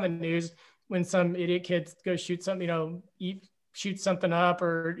I go on the news when some idiot kids go shoot something, shoot something up,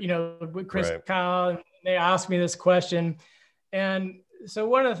 or, with Chris Kyle, and they ask me this question. And so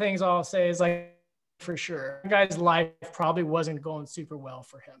one of the things I'll say is, like, for sure, the guy's life probably wasn't going super well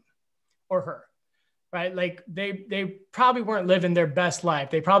for him or her. Right? Like they probably weren't living their best life.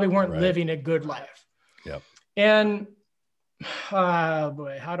 They probably weren't living a good life. Yep. And oh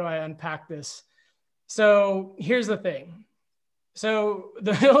boy, how do I unpack this? So here's the thing. So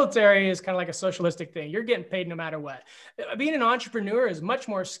the military is kind of like a socialistic thing. You're getting paid no matter what. Being an entrepreneur is much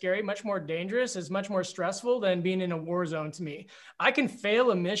more scary, much more dangerous, is much more stressful than being in a war zone to me. I can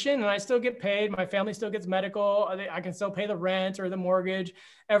fail a mission and I still get paid. My family still gets medical. I can still pay the rent or the mortgage,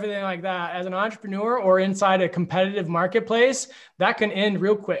 everything like that. As an entrepreneur or inside a competitive marketplace, that can end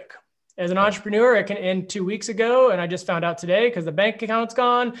real quick. As an entrepreneur, it can end 2 weeks ago, and I just found out today because the bank account's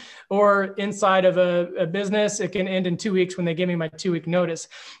gone. Or inside of a business, it can end in 2 weeks when they give me my 2-week notice.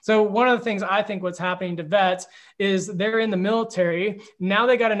 So one of the things I think what's happening to vets is they're in the military. Now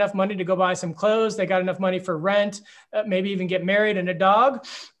they got enough money to go buy some clothes. They got enough money for rent, maybe even get married and a dog.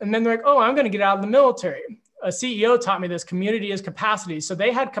 And then they're like, oh, I'm going to get out of the military. A CEO taught me this: community is capacity. So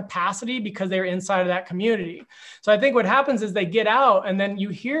they had capacity because they were inside of that community. So I think what happens is they get out, and then you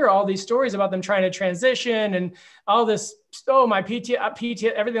hear all these stories about them trying to transition and all this, my PT,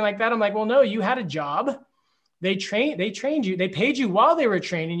 everything like that. I'm like, well, no, you had a job. They trained you. They paid you while they were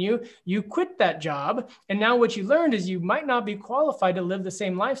training you. You quit that job. And now what you learned is you might not be qualified to live the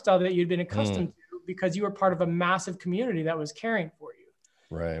same lifestyle that you'd been accustomed to because you were part of a massive community that was caring for you.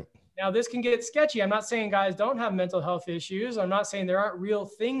 Right. Now, this can get sketchy. I'm not saying guys don't have mental health issues. I'm not saying there aren't real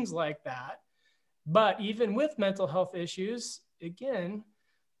things like that. But even with mental health issues, again,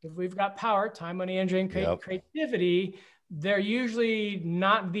 If we've got power, time, money, energy, and Yep. creativity, they're usually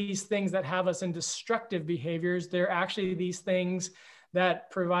not these things that have us in destructive behaviors. They're actually these things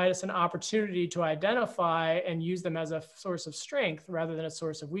that provide us an opportunity to identify and use them as a source of strength rather than a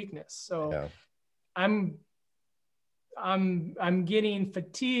source of weakness. So Yeah. I'm getting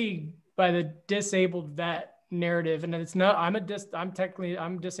fatigued by the disabled vet narrative, and it's not.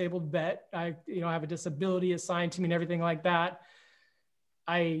 I'm disabled vet. I have a disability assigned to me and everything like that.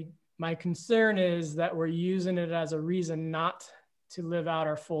 My concern is that we're using it as a reason not to live out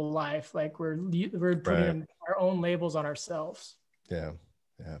our full life. Like we're putting our own labels on ourselves. Yeah.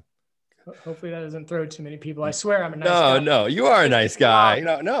 Yeah. Hopefully that doesn't throw too many people. I swear I'm a nice guy. No, you are a nice guy.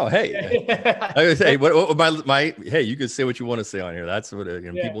 No, hey, I would say, hey, you can say what you want to say on here. That's what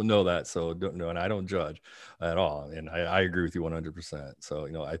people know that. So don't know, and I don't judge at all. And I agree with you 100%.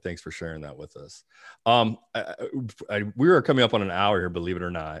 So, I thanks for sharing that with us. We are coming up on an hour here, believe it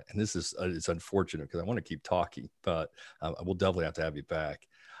or not. And this is, it's unfortunate because I want to keep talking, but we'll definitely have to have you back.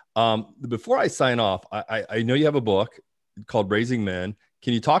 Before I sign off, I know you have a book called Raising Men.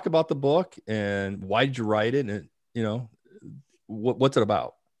 Can you talk about the book and why did you write it? And, what's it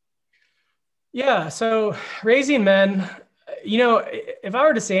about? Yeah. So Raising Men, if I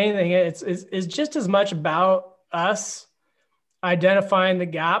were to say anything, it's just as much about us identifying the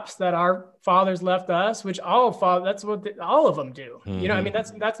gaps that our fathers left us, which that's what all of them do.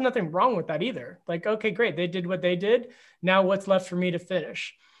 Mm-hmm. That's nothing wrong with that either. Like, okay, great. They did what they did. Now what's left for me to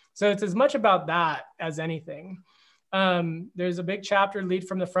finish? So it's as much about that as anything. There's a big chapter, Lead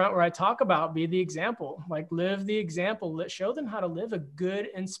from the Front, where I talk about be the example, like live the example, show them how to live a good,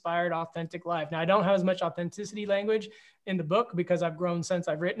 inspired, authentic life. Now, I don't have as much authenticity language in the book because I've grown since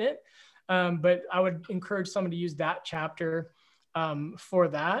I've written it. But I would encourage someone to use that chapter for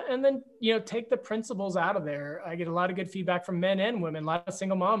that. And then, take the principles out of there. I get a lot of good feedback from men and women. A lot of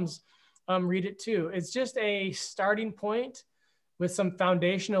single moms read it too. It's just a starting point with some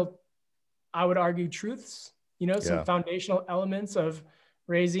foundational, I would argue, truths. Some foundational elements of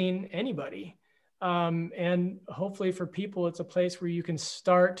raising anybody. And hopefully for people, it's a place where you can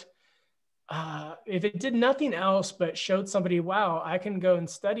start. If it did nothing else but showed somebody, wow, I can go and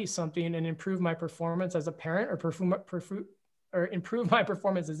study something and improve my performance as a parent or improve my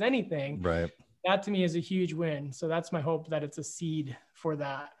performance as anything. Right. That to me is a huge win. So that's my hope, that it's a seed for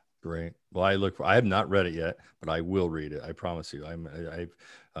that. Great. Well, I have not read it yet, but I will read it. I promise you. I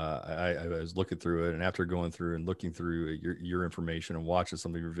was looking through it, and after going through and looking through your information and watching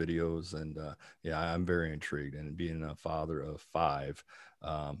some of your videos, and I'm very intrigued. And being a father of 5,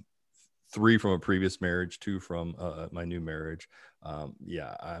 3 from a previous marriage, 2 from my new marriage.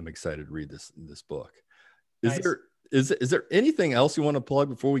 I'm excited to read this book. Nice. Is there anything else you want to plug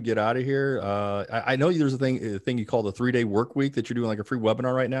before we get out of here? I know there's a thing you call the 3-day work week that you're doing, like a free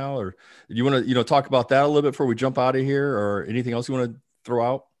webinar right now, or do you want to talk about that a little bit before we jump out of here, or anything else you want to throw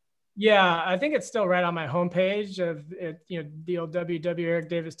out? Yeah, I think it's still right on my homepage of it, the old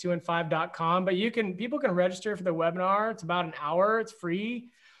www.ericdavis2and5.com, but people can register for the webinar. It's about an hour. It's free.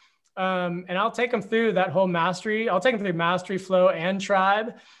 And I'll take them through that whole mastery. I'll take them through mastery, flow, and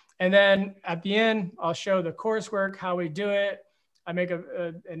tribe. And then at the end, I'll show the coursework, how we do it. I make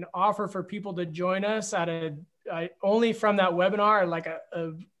an offer for people to join us at only from that webinar, like a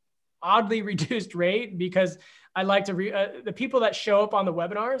oddly reduced rate, because I like to the people that show up on the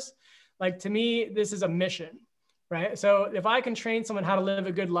webinars, like, to me, this is a mission, right? So if I can train someone how to live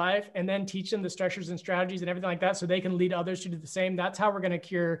a good life and then teach them the structures and strategies and everything like that, so they can lead others to do the same, that's how we're going to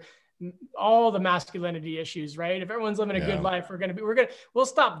cure all the masculinity issues, right? If everyone's living a good life, we'll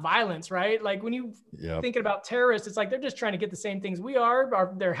stop violence, right? Like when you thinking about terrorists, it's like, they're just trying to get the same things we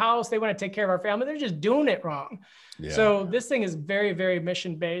are, their house, they want to take care of our family. They're just doing it wrong. Yeah. So this thing is very, very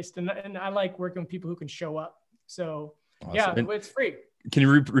mission-based. And I like working with people who can show up. So awesome. It's free. Can you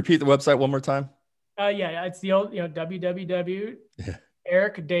repeat the website one more time? It's the old, www.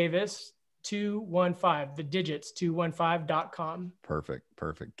 Eric Davis 215, the digits 215.com. Perfect.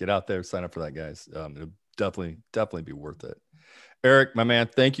 Get out there, sign up for that, guys. It'll definitely be worth it. Eric, my man,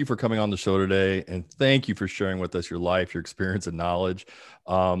 thank you for coming on the show today, and thank you for sharing with us your life, your experience, and knowledge.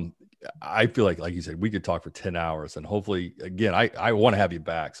 I feel like you said, we could talk for 10 hours, and hopefully, again, I want to have you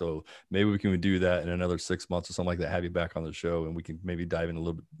back. So maybe we can do that in another 6 months or something like that, have you back on the show, and we can maybe dive in a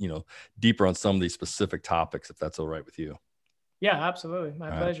little bit, deeper on some of these specific topics, if that's all right with you. Yeah, absolutely.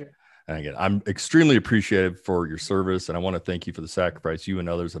 My pleasure. And again, I'm extremely appreciative for your service, and I want to thank you for the sacrifice you and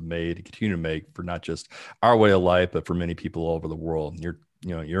others have made and continue to make for not just our way of life, but for many people all over the world.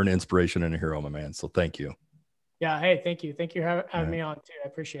 You're an inspiration and a hero, my man. So thank you. Yeah. Hey, thank you. Thank you for having me on too. I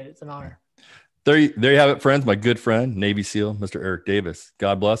appreciate it. It's an honor. There you have it, friends. My good friend, Navy SEAL, Mr. Eric Davis.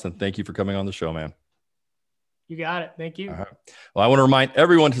 God bless, and thank you for coming on the show, man. You got it. Thank you. All right. Well, I want to remind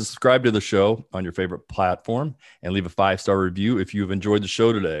everyone to subscribe to the show on your favorite platform and leave a 5-star review if you've enjoyed the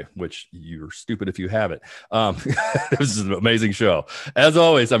show today, which you're stupid if you haven't. It was an amazing show. As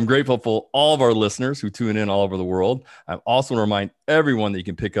always, I'm grateful for all of our listeners who tune in all over the world. I also want to remind everyone that you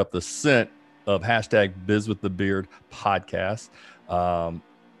can pick up the scent of #BizWithTheBeard podcast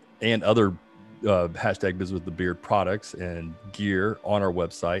and other #BizWithTheBeard products and gear on our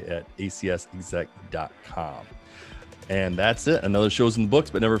website at acsexec.com. And that's it. Another show's in the books,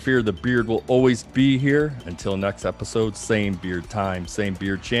 but never fear, the beard will always be here. Until next episode, same beard time, same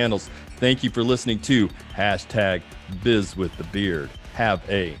beard channels. Thank you for listening to #BizWithTheBeard. Have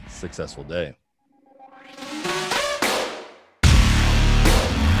a successful day.